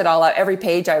messed it all up. Every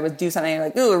page I would do something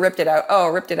like, ooh, ripped it out. Oh,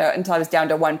 ripped it out, until I was down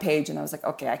to one page. And I was like,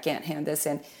 okay, I can't hand this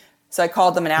in. So I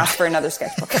called them and asked for another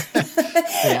sketchbook.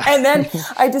 And then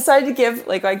I decided to give,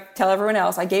 like I tell everyone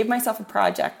else, I gave myself a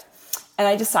project. And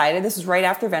I decided, this was right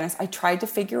after Venice, I tried to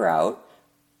figure out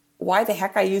why the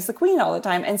heck I use the Queen all the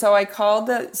time. And so I called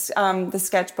the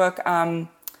sketchbook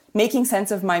Making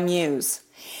Sense of My Muse.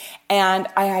 And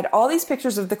I had all these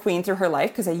pictures of the Queen through her life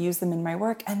because I use them in my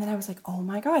work. And then I was like, oh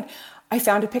my God, I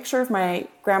found a picture of my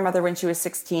grandmother when she was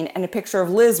 16 and a picture of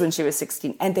Liz when she was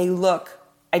 16. And they look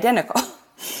identical.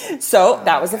 So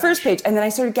that was the first page. And then I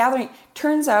started gathering.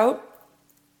 Turns out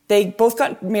they both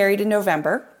got married in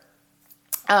November.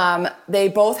 They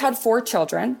both had 4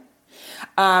 children.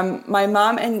 My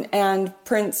mom and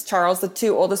Prince Charles, the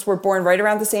 2 oldest, were born right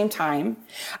around the same time.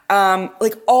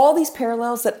 Like all these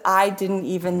parallels that I didn't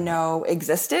even know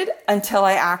existed until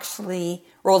I actually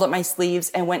rolled up my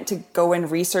sleeves and went to go and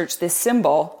research this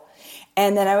symbol.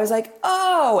 And then I was like,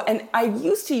 oh, and I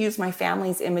used to use my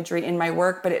family's imagery in my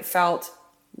work, but it felt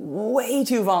way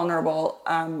too vulnerable.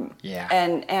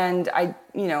 And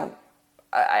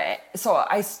so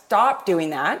I stopped doing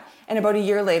that, and about a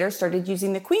year later started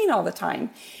using the Queen all the time.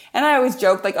 And I always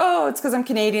joked like, oh, it's because I'm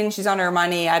Canadian, she's on her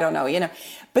money, I don't know,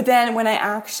 But then when I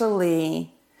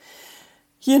actually,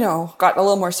 got a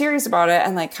little more serious about it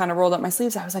and like kind of rolled up my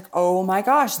sleeves, I was like, oh my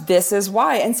gosh, this is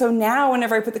why. And so now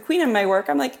whenever I put the Queen in my work,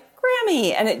 I'm like,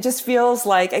 Grammy. And it just feels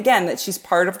like, again, that she's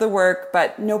part of the work,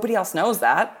 but nobody else knows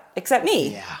that except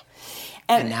me. Yeah.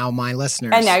 And now my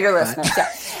listeners. And now your listeners, yeah.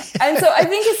 And so I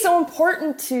think it's so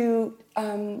important to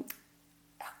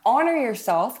honor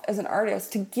yourself as an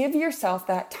artist, to give yourself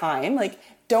that time. Like,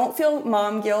 don't feel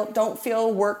mom guilt, don't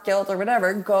feel work guilt or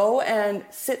whatever. Go and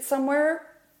sit somewhere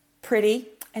pretty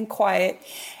and quiet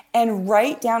and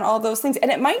write down all those things.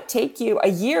 And it might take you a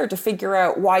year to figure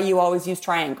out why you always use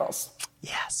triangles.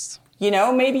 Yes.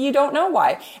 Maybe you don't know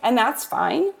why. And that's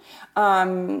fine.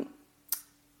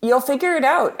 You'll figure it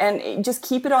out and just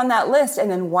keep it on that list.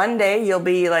 And then one day you'll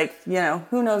be like,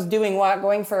 who knows, doing what,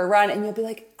 going for a run. And you'll be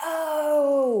like,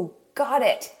 oh, got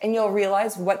it. And you'll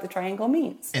realize what the triangle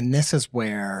means. And this is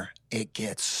where it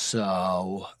gets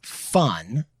so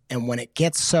fun. And when it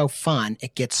gets so fun,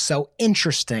 it gets so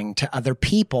interesting to other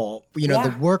people.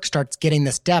 The work starts getting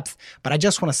this depth. But I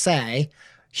just want to say,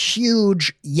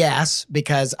 huge yes,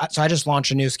 because I just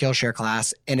launched a new Skillshare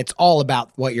class, and it's all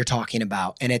about what you're talking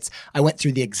about. And I went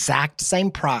through the exact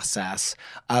same process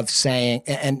of saying,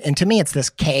 and to me, it's this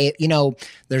cave,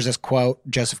 there's this quote,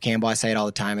 Joseph Campbell, I say it all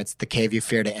the time. It's the cave you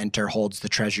fear to enter holds the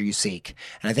treasure you seek.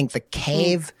 And I think the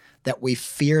cave that we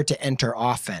fear to enter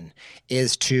often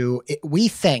is we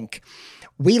think,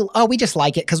 we just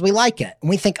like it because we like it. And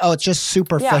we think, it's just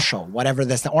superficial, whatever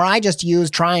this, or I just use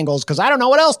triangles because I don't know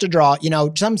what else to draw.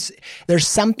 There's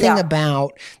something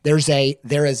about,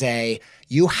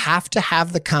 you have to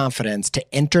have the confidence to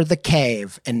enter the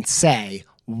cave and say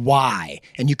why.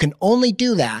 And you can only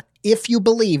do that if you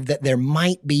believe that there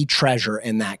might be treasure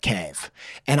in that cave.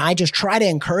 And I just try to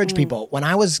encourage people. When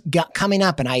I was coming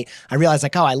up and I realized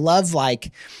I love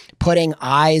putting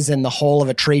eyes in the hole of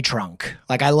a tree trunk.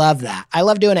 I love that. I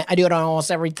love doing it. I do it on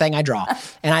almost everything I draw.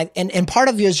 And part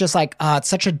of you is just it's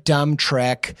such a dumb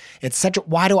trick. It's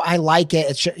why do I like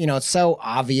it? It's it's so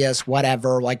obvious,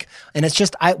 whatever. And it's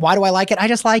just, why do I like it? I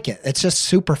just like it. It's just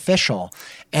superficial.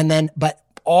 But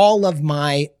all of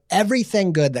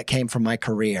everything good that came from my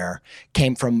career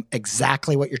came from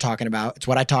exactly what you're talking about. It's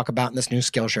what I talk about in this new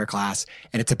Skillshare class.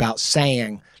 And it's about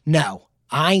saying, no,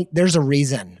 there's a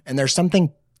reason, and there's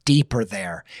something deeper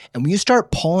there. And when you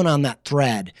start pulling on that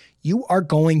thread, your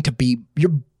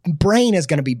brain is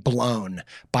going to be blown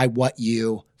by what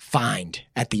you find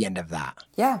at the end of that.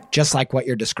 Yeah. Just like what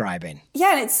you're describing.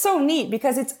 Yeah. And it's so neat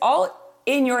because it's all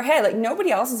in your head.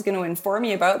 Nobody else is going to inform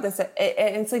you about this.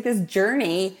 It's this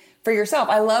journey for yourself.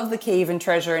 I love the cave and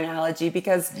treasure analogy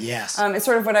because it's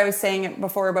sort of what I was saying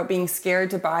before about being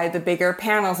scared to buy the bigger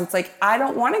panels. It's I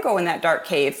don't want to go in that dark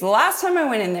cave. The last time I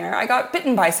went in there, I got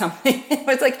bitten by something.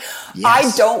 It's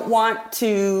I don't want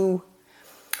to.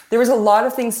 There was a lot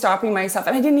of things stopping myself,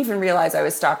 and I didn't even realize I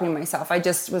was stopping myself. I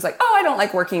just was I don't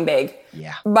like working big.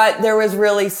 Yeah. But there was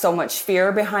really so much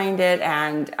fear behind it,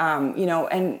 and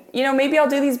maybe I'll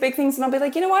do these big things, and I'll be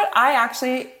you know what? I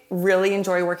actually really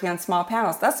enjoy working on small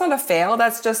panels. That's not a fail.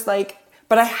 That's just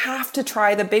but I have to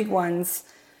try the big ones.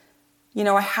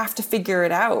 I have to figure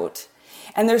it out.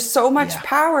 And there's so much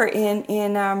power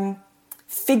in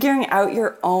figuring out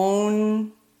your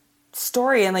own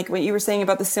story. And what you were saying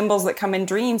about the symbols that come in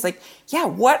dreams,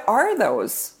 what are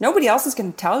those? Nobody else is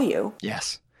going to tell you.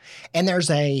 Yes. And there's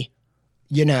a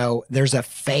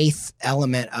faith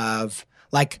element of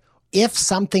if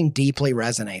something deeply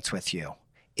resonates with you,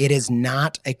 it is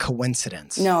not a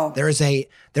coincidence. No. There's a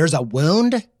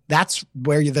wound. That's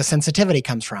where the sensitivity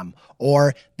comes from.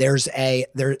 Or there's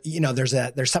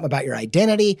something about your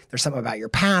identity. There's something about your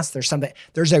past.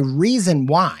 There's a reason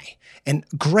why. And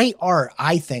great art,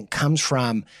 I think, comes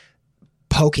from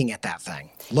poking at that thing,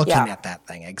 looking at that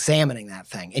thing, examining that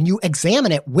thing. And you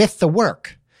examine it with the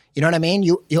work. You know what I mean?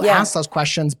 You ask those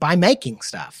questions by making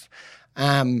stuff.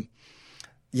 Man,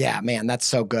 that's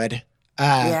so good.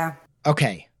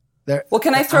 Okay.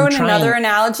 Can I throw in another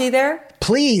analogy there?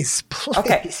 Please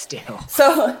okay. do.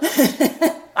 So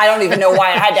I don't even know why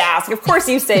I had to ask. Of course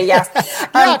you say yes.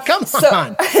 Come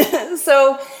on.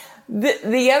 So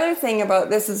the other thing about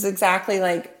this is exactly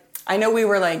I know we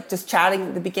were just chatting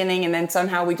at the beginning, and then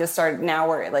somehow we just started. Now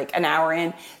we're an hour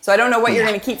in. So I don't know what you're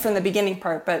going to keep from the beginning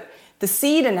part, but the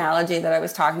seed analogy that I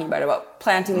was talking about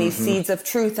planting these seeds of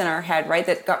truth in our head, right?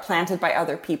 That got planted by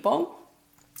other people.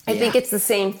 I think it's the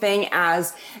same thing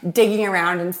as digging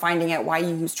around and finding out why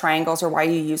you use triangles or why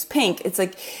you use pink. It's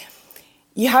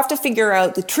you have to figure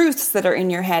out the truths that are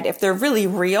in your head, if they're really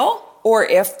real or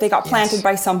if they got planted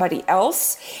by somebody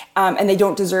else, and they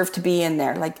don't deserve to be in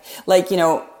there.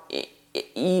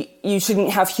 You shouldn't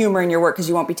have humor in your work because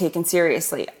you won't be taken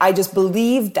seriously. I just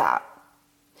believed that.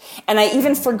 And I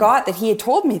even forgot that he had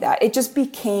told me that. It just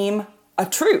became a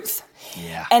truth.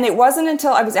 Yeah. And it wasn't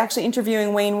until I was actually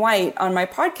interviewing Wayne White on my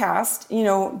podcast. Do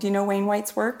you know Wayne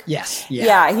White's work? Yes.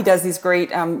 Yeah. He does these great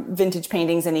vintage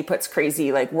paintings, and he puts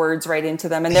crazy words right into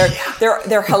them, and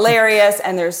they're hilarious,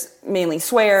 and there's mainly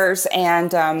swears,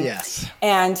 and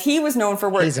and he was known for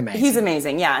work. He's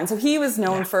amazing. Yeah. And so he was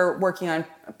known for working on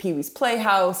Pee-wee's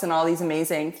Playhouse and all these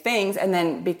amazing things, and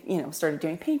then started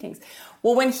doing paintings.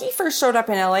 Well, when he first showed up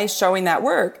in LA showing that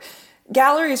work,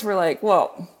 galleries were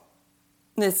well,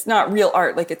 it's not real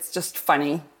art. It's just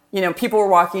funny. People were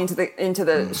walking into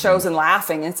the shows and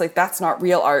laughing. And it's that's not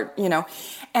real art,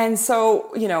 And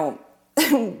so,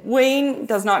 Wayne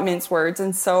does not mince words.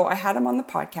 And so I had him on the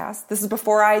podcast. This is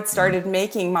before I had started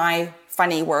making my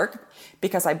funny work,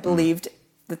 because I believed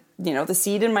the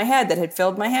seed in my head that had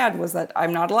filled my head was that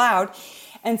I'm not allowed.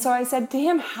 And so I said to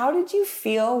him, how did you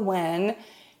feel when,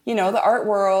 the art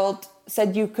world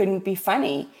said you couldn't be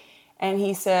funny? And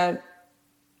he said,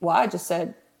 well, I just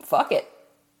said, fuck it.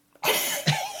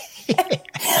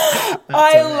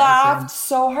 I laughed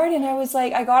so hard, and I was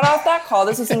like, I got off that call.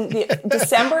 This was in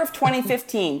December of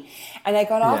 2015. And I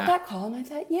got off that call and I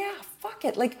thought, yeah, fuck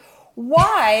it. Like,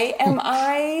 why am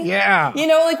I,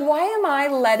 why am I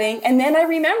letting, and then I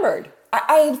remembered,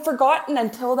 I had forgotten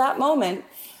until that moment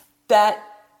that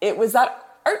it was that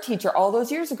art teacher all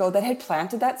those years ago that had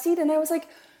planted that seed. And I was like,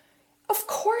 of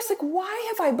course, like,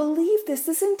 why have I believed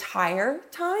this entire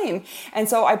time? And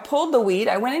so I pulled the weed.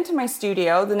 I went into my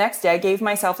studio. The next day, I gave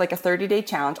myself like a 30-day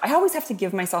challenge. I always have to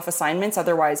give myself assignments.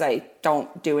 Otherwise, I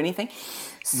don't do anything.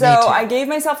 So I gave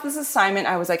myself this assignment.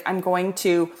 I was like, I'm going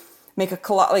to make a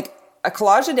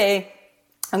collage a day.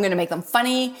 I'm going to make them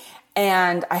funny.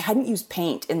 And I hadn't used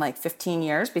paint in like 15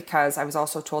 years because I was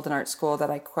also told in art school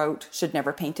that I, quote, should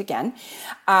never paint again,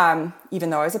 even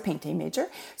though I was a painting major.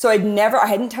 So I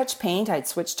hadn't touched paint. I'd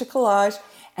switched to collage.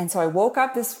 And so I woke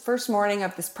up this first morning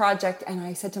of this project and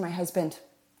I said to my husband,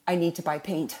 I need to buy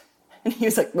paint. And he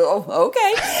was like, well,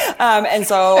 okay. And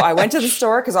so I went to the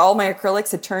store because all my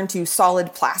acrylics had turned to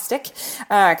solid plastic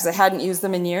because I hadn't used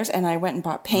them in years. And I went and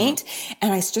bought paint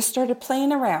and I just started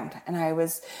playing around. And I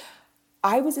was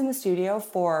in the studio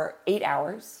for 8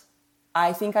 hours.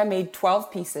 I think I made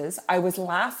 12 pieces. I was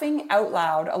laughing out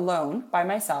loud alone by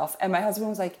myself. And my husband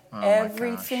was like,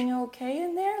 everything okay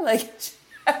in there? Like,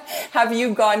 have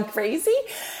you gone crazy?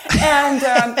 And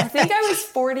I think I was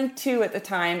 42 at the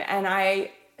time. And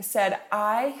I said,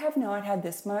 I have not had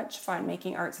this much fun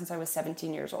making art since I was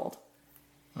 17 years old.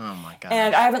 Oh my God.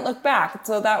 And I haven't looked back.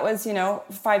 So that was,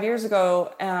 5 years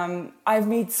ago. I've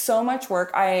made so much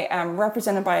work. I am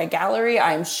represented by a gallery.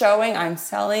 I'm showing, I'm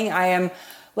selling. I am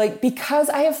because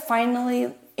I have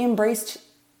finally embraced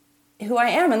who I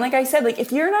am. And like I said,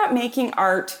 if you're not making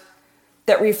art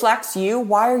that reflects you,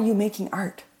 why are you making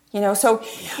art? So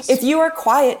if you are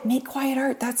quiet, make quiet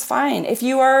art. That's fine. If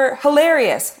you are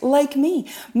hilarious, like me,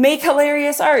 make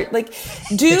hilarious art.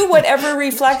 Do whatever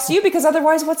reflects you, because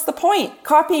otherwise what's the point?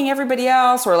 Copying everybody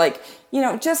else or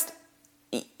just,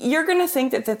 you're going to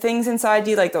think that the things inside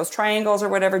you, like those triangles or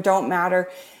whatever, don't matter.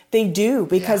 They do,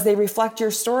 because they reflect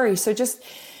your story. So just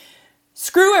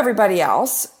screw everybody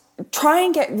else. Try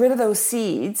and get rid of those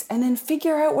seeds and then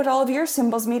figure out what all of your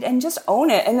symbols mean and just own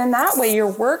it. And then that way your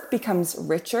work becomes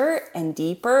richer and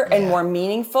deeper and more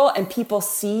meaningful, and people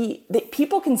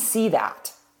can see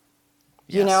that,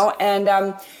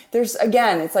 and there's,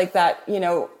 again, it's like that,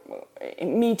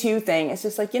 Me Too thing. It's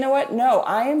just like, you know what? No,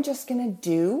 I am just going to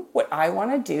do what I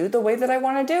want to do the way that I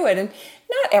want to do it. And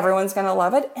not everyone's going to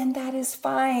love it. And that is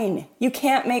fine. You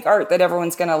can't make art that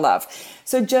everyone's going to love.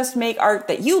 So just make art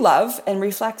that you love and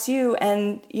reflects you.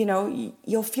 And,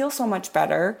 you'll feel so much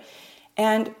better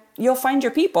and you'll find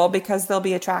your people because they'll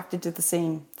be attracted to the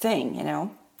same thing,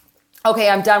 Okay,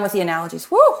 I'm done with the analogies.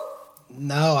 Woo!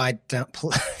 No, I don't.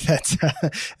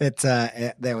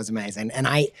 That was amazing. And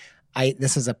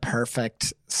this is a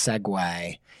perfect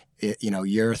segue,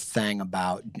 your thing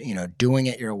about, doing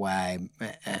it your way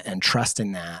and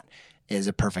trusting that is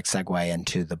a perfect segue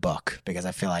into the book, because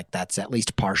I feel like that's at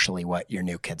least partially what your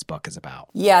new kids book is about.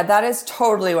 Yeah, that is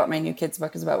totally what my new kids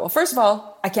book is about. Well, first of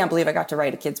all, I can't believe I got to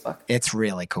write a kids book. It's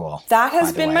really cool. That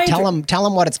has been my Tell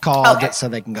them what it's called so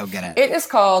they can go get it. It is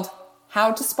called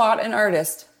How to Spot an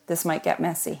Artist. This Might Get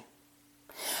Messy.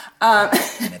 And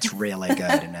it's really good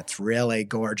and it's really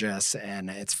gorgeous and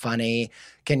it's funny.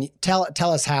 Can you tell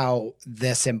us how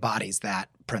this embodies that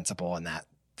principle and that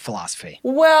philosophy?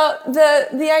 Well,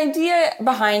 the idea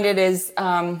behind it is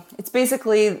it's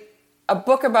basically a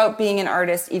book about being an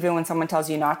artist even when someone tells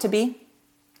you not to be.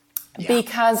 Yeah.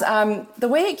 Because the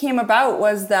way it came about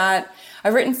was that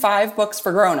I've written 5 books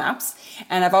for grown-ups,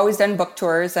 and I've always done book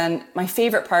tours, and my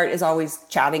favorite part is always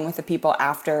chatting with the people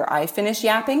after I finish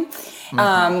yapping. Mm-hmm.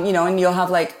 And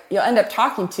you'll end up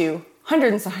talking to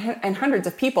hundreds and hundreds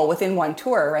of people within one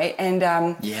tour, right? And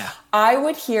I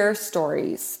would hear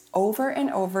stories over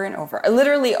and over and over.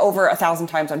 Literally over 1,000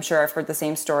 times, I'm sure I've heard the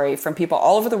same story from people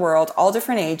all over the world, all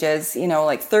different ages,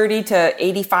 30 to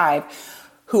 85,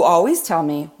 who always tell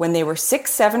me when they were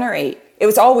 6, 7, or 8, it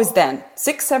was always then,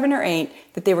 6, 7, or 8,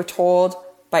 that they were told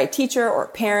by a teacher or a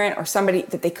parent or somebody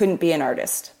that they couldn't be an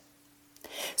artist.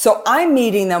 So I'm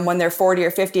meeting them when they're 40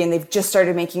 or 50 and they've just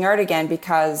started making art again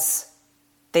because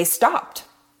they stopped.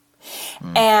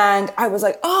 And I was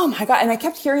like, oh my God. And I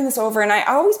kept hearing this over, and I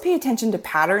always pay attention to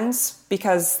patterns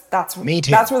because that's where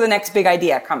the next big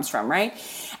idea comes from, right?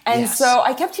 And so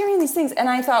I kept hearing these things, and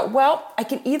I thought, well, I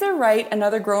can either write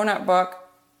another grown-up book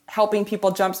helping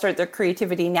people jumpstart their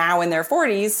creativity now in their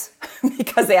 40s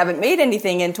because they haven't made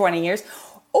anything in 20 years,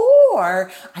 or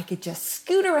I could just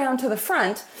scoot around to the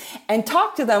front and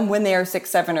talk to them when they are 6,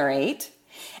 7, or 8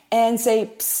 and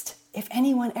say, psst, if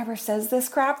anyone ever says this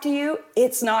crap to you,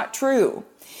 it's not true.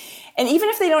 And even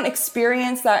if they don't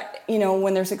experience that,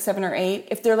 when they're 6, 7, or 8,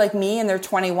 if they're like me and they're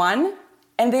 21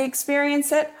 and they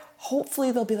experience it,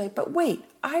 hopefully they'll be like, but wait,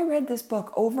 I read this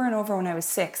book over and over when I was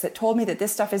 6 that told me that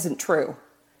this stuff isn't true.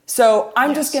 So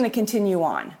I'm just going to continue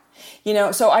on.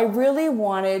 So I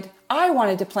wanted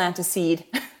to plant a seed,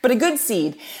 but a good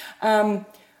seed,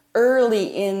 early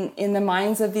in the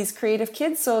minds of these creative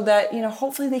kids so that,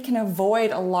 hopefully they can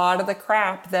avoid a lot of the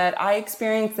crap that I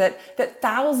experienced, that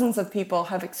thousands of people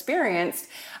have experienced,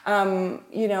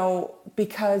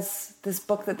 because this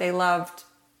book that they loved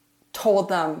told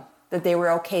them that they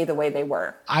were okay the way they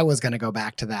were. I was going to go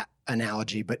back to that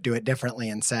analogy, but do it differently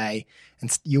and say,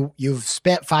 you've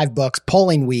spent 5 books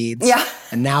pulling weeds,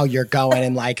 and now you're going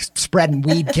and like spreading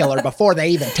weed killer before they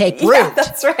even take root. Yeah,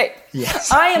 that's right.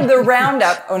 Yes. I am the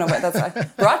Roundup. Oh no, wait, that's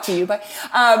not brought to you by.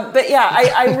 But yeah,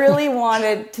 I really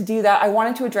wanted to do that. I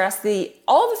wanted to address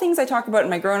all the things I talk about in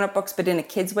my grown-up books, but in a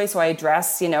kid's way. So I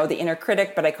address, the inner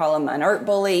critic, but I call him an art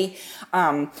bully.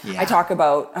 I talk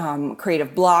about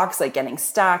creative blocks, like getting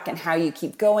stuck and how you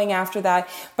keep going after that.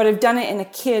 But I've done it in a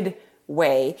kid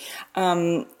way.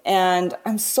 And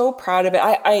I'm so proud of it.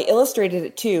 I illustrated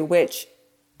it too, which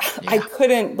I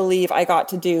couldn't believe I got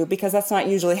to do because that's not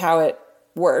usually how it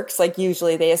works. Like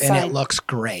usually they assign. And it looks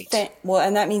great. Well,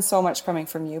 and that means so much coming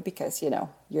from you because,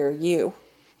 you're you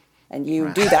and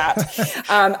you do that.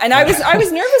 And I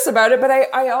was nervous about it, but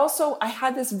I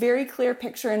had this very clear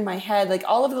picture in my head. Like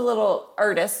all of the little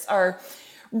artists are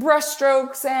brush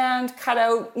strokes and cut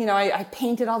out, I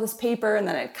painted all this paper and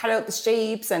then I cut out the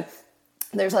shapes, and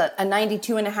there's a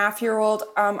 92-and-a-half-year-old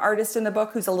artist in the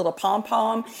book who's a little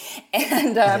pom-pom.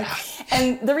 And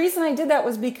the reason I did that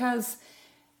was because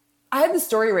I had the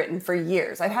story written for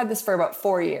years. I've had this for about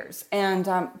 4 years. And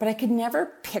but I could never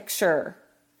picture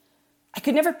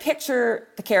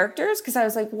the characters because I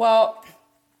was like, well,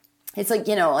 it's like,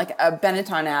 like a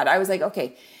Benetton ad. I was like,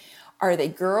 okay, are they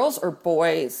girls or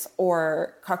boys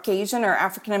or Caucasian or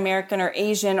African-American or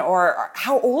Asian or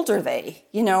how old are they?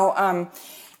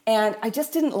 And I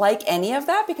just didn't like any of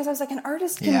that because I was like, an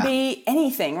artist can be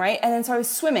anything, right? And then so I was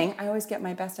swimming. I always get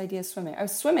my best ideas swimming. I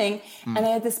was swimming and I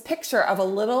had this picture of a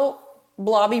little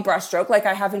blobby brushstroke like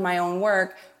I have in my own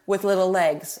work with little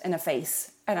legs and a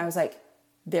face. And I was like,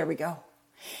 there we go.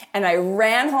 And I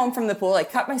ran home from the pool. I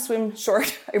cut my swim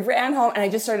short. I ran home and I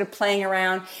just started playing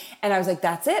around. And I was like,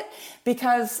 that's it.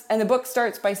 And the book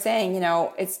starts by saying,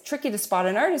 it's tricky to spot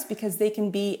an artist because they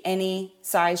can be any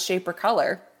size, shape, or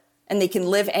color. And they can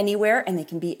live anywhere and they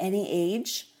can be any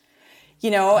age,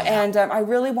 and I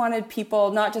really wanted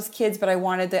people, not just kids, but I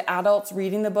wanted the adults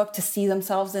reading the book to see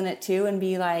themselves in it too and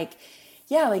be like,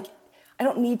 I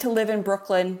don't need to live in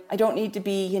Brooklyn. I don't need to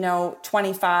be,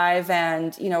 25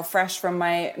 and, fresh from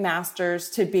my master's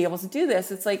to be able to do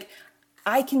this. It's like,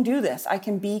 I can do this. I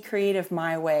can be creative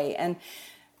my way. And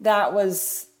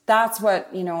that's what,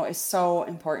 is so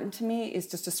important to me is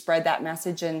just to spread that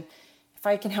message. And if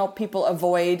I can help people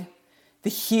avoid the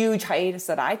huge hiatus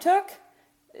that I took,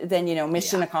 then,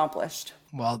 mission accomplished.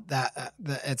 Well,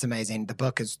 it's amazing. The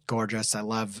book is gorgeous. I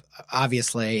love,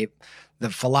 obviously,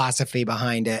 the philosophy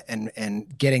behind it and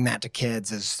getting that to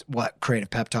kids is what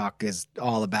Creative Pep Talk is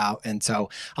all about. And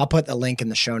so I'll put the link in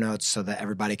the show notes so that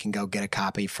everybody can go get a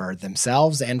copy for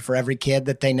themselves and for every kid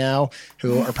that they know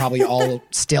who are probably all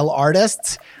still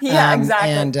artists. Yeah,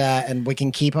 exactly. And we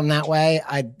can keep them that way.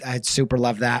 I'd super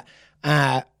love that.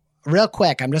 Real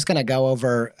quick, I'm just going to go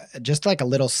over just like a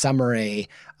little summary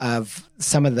of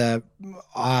some of the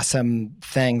awesome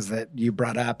things that you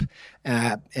brought up.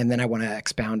 And then I want to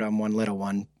expound on one little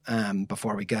one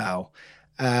before we go.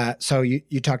 So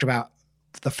you talked about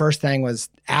the first thing was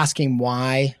asking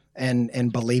why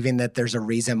and believing that there's a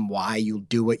reason why you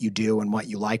do what you do and what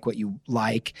you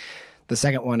like. The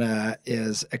second one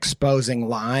is exposing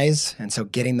lies. And so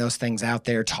getting those things out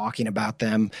there, talking about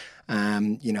them,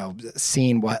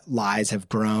 seeing what lies have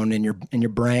grown in your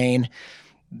brain.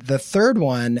 The third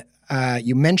one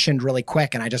you mentioned really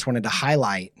quick, and I just wanted to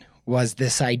highlight, was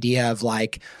this idea of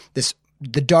like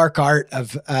the dark art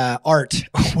of art,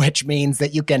 which means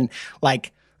that you can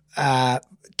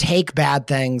take bad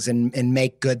things and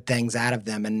make good things out of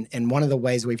them. And one of the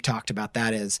ways we've talked about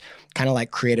that is kind of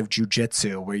like creative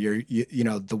jujitsu, where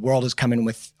the world is coming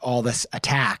with all this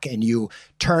attack and you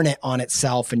turn it on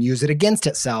itself and use it against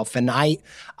itself. And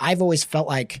I've always felt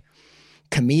like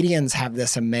comedians have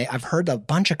this I've heard a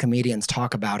bunch of comedians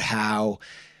talk about how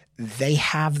they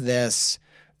have this,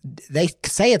 they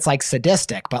say it's like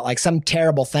sadistic, but like some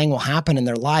terrible thing will happen in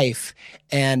their life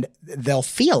and they'll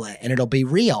feel it and it'll be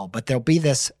real, but there'll be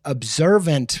this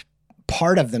observant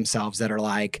part of themselves that are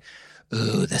like,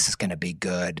 ooh, this is going to be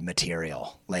good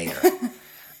material later.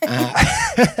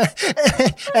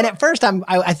 And at first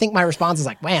I think my response is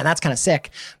like, man, that's kind of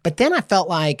sick. But then I felt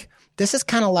like this is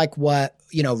kind of like what,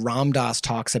 Ram Dass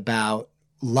talks about,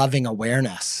 loving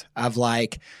awareness, of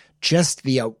like just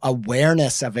the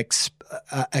awareness of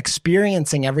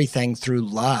experiencing everything through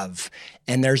love.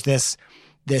 And there's this,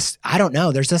 I don't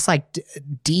know, there's this like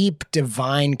deep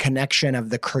divine connection of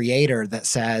the creator that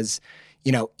says,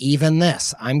 even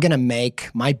this, I'm going to make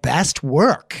my best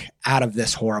work out of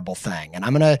this horrible thing. And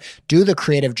I'm going to do the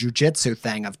creative jujitsu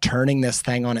thing of turning this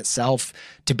thing on itself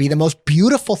to be the most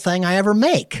beautiful thing I ever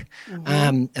make.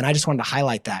 And I just wanted to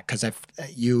highlight that because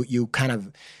you kind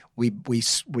of, we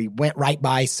went right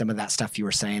by some of that stuff you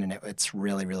were saying, and it's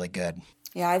really, really good.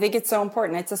 Yeah, I think it's so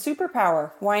important. It's a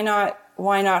superpower. Why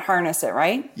not harness it,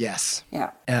 right? Yes.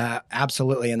 Yeah.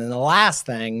 Absolutely. And then the last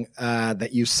thing that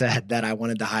you said that I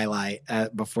wanted to highlight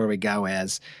before we go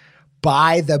is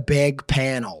buy the big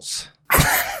panels.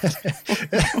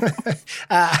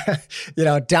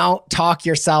 Don't talk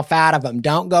yourself out of them.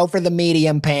 Don't go for the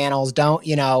medium panels. Don't,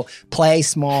 play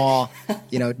small,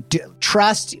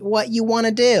 trust what you want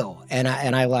to do. And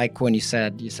I like when you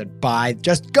said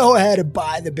just go ahead and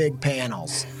buy the big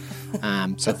panels.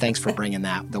 So thanks for bringing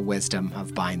the wisdom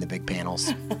of buying the big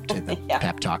panels to the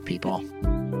pep talk people.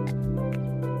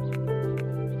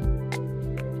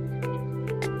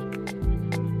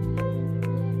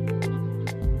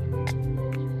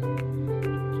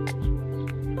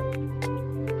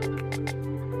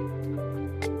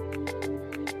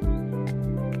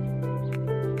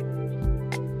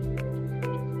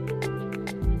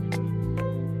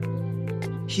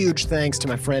 Huge thanks to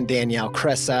my friend Danielle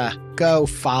Krysa. Go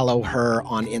follow her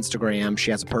on Instagram.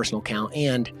 She has a personal account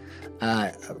and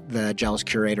the Jealous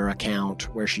Curator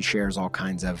account where she shares all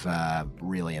kinds of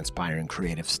really inspiring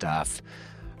creative stuff.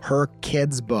 Her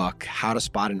kids' book, How to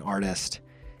Spot an Artist.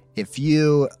 If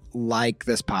you like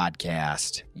this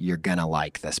podcast, you're going to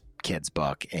like this kids'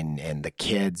 book, and the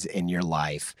kids in your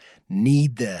life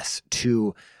need this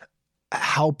to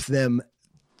help them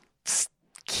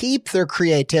keep their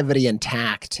creativity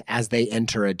intact as they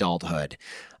enter adulthood.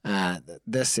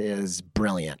 This is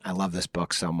brilliant. I love this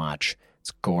book so much.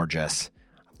 It's gorgeous.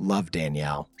 Love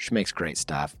Danielle. She makes great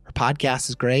stuff. Her podcast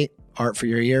is great. Art for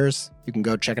Your Ears. You can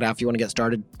go check it out if you want to get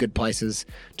started. Good places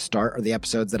to start are the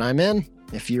episodes that I'm in.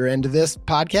 If you're into this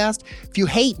podcast, if you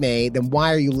hate me, then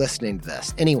why are you listening to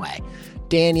this? Anyway,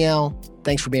 Danielle,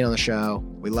 thanks for being on the show.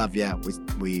 We love you.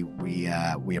 We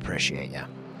appreciate you.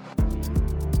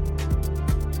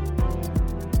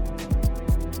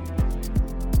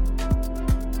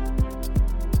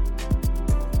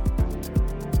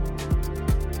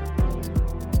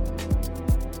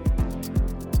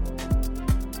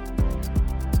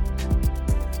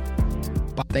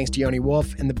 Thanks to Yoni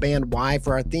Wolf and the band Y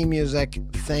for our theme music.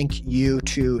 Thank you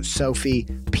to Sophie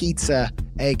Pizza,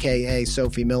 a.k.a.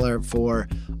 Sophie Miller, for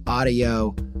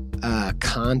audio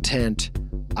content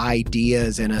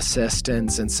ideas and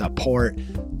assistance and support.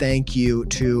 Thank you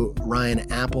to Ryan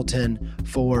Appleton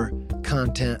for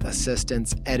content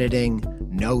assistance, editing,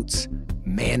 notes,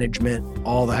 management,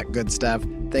 all that good stuff.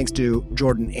 Thanks to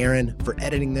Jordan Aaron for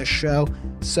editing this show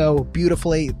so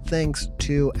beautifully. Thanks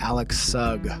to Alex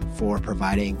Sugg for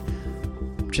providing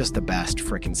just the best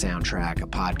freaking soundtrack a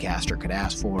podcaster could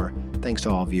ask for. Thanks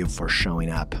to all of you for showing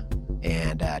up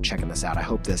and checking this out. I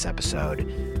hope this episode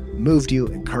moved you,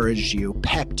 encouraged you,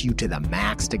 pepped you to the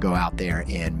max to go out there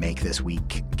and make this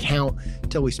week count.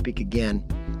 Until we speak again,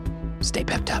 stay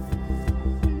pepped up.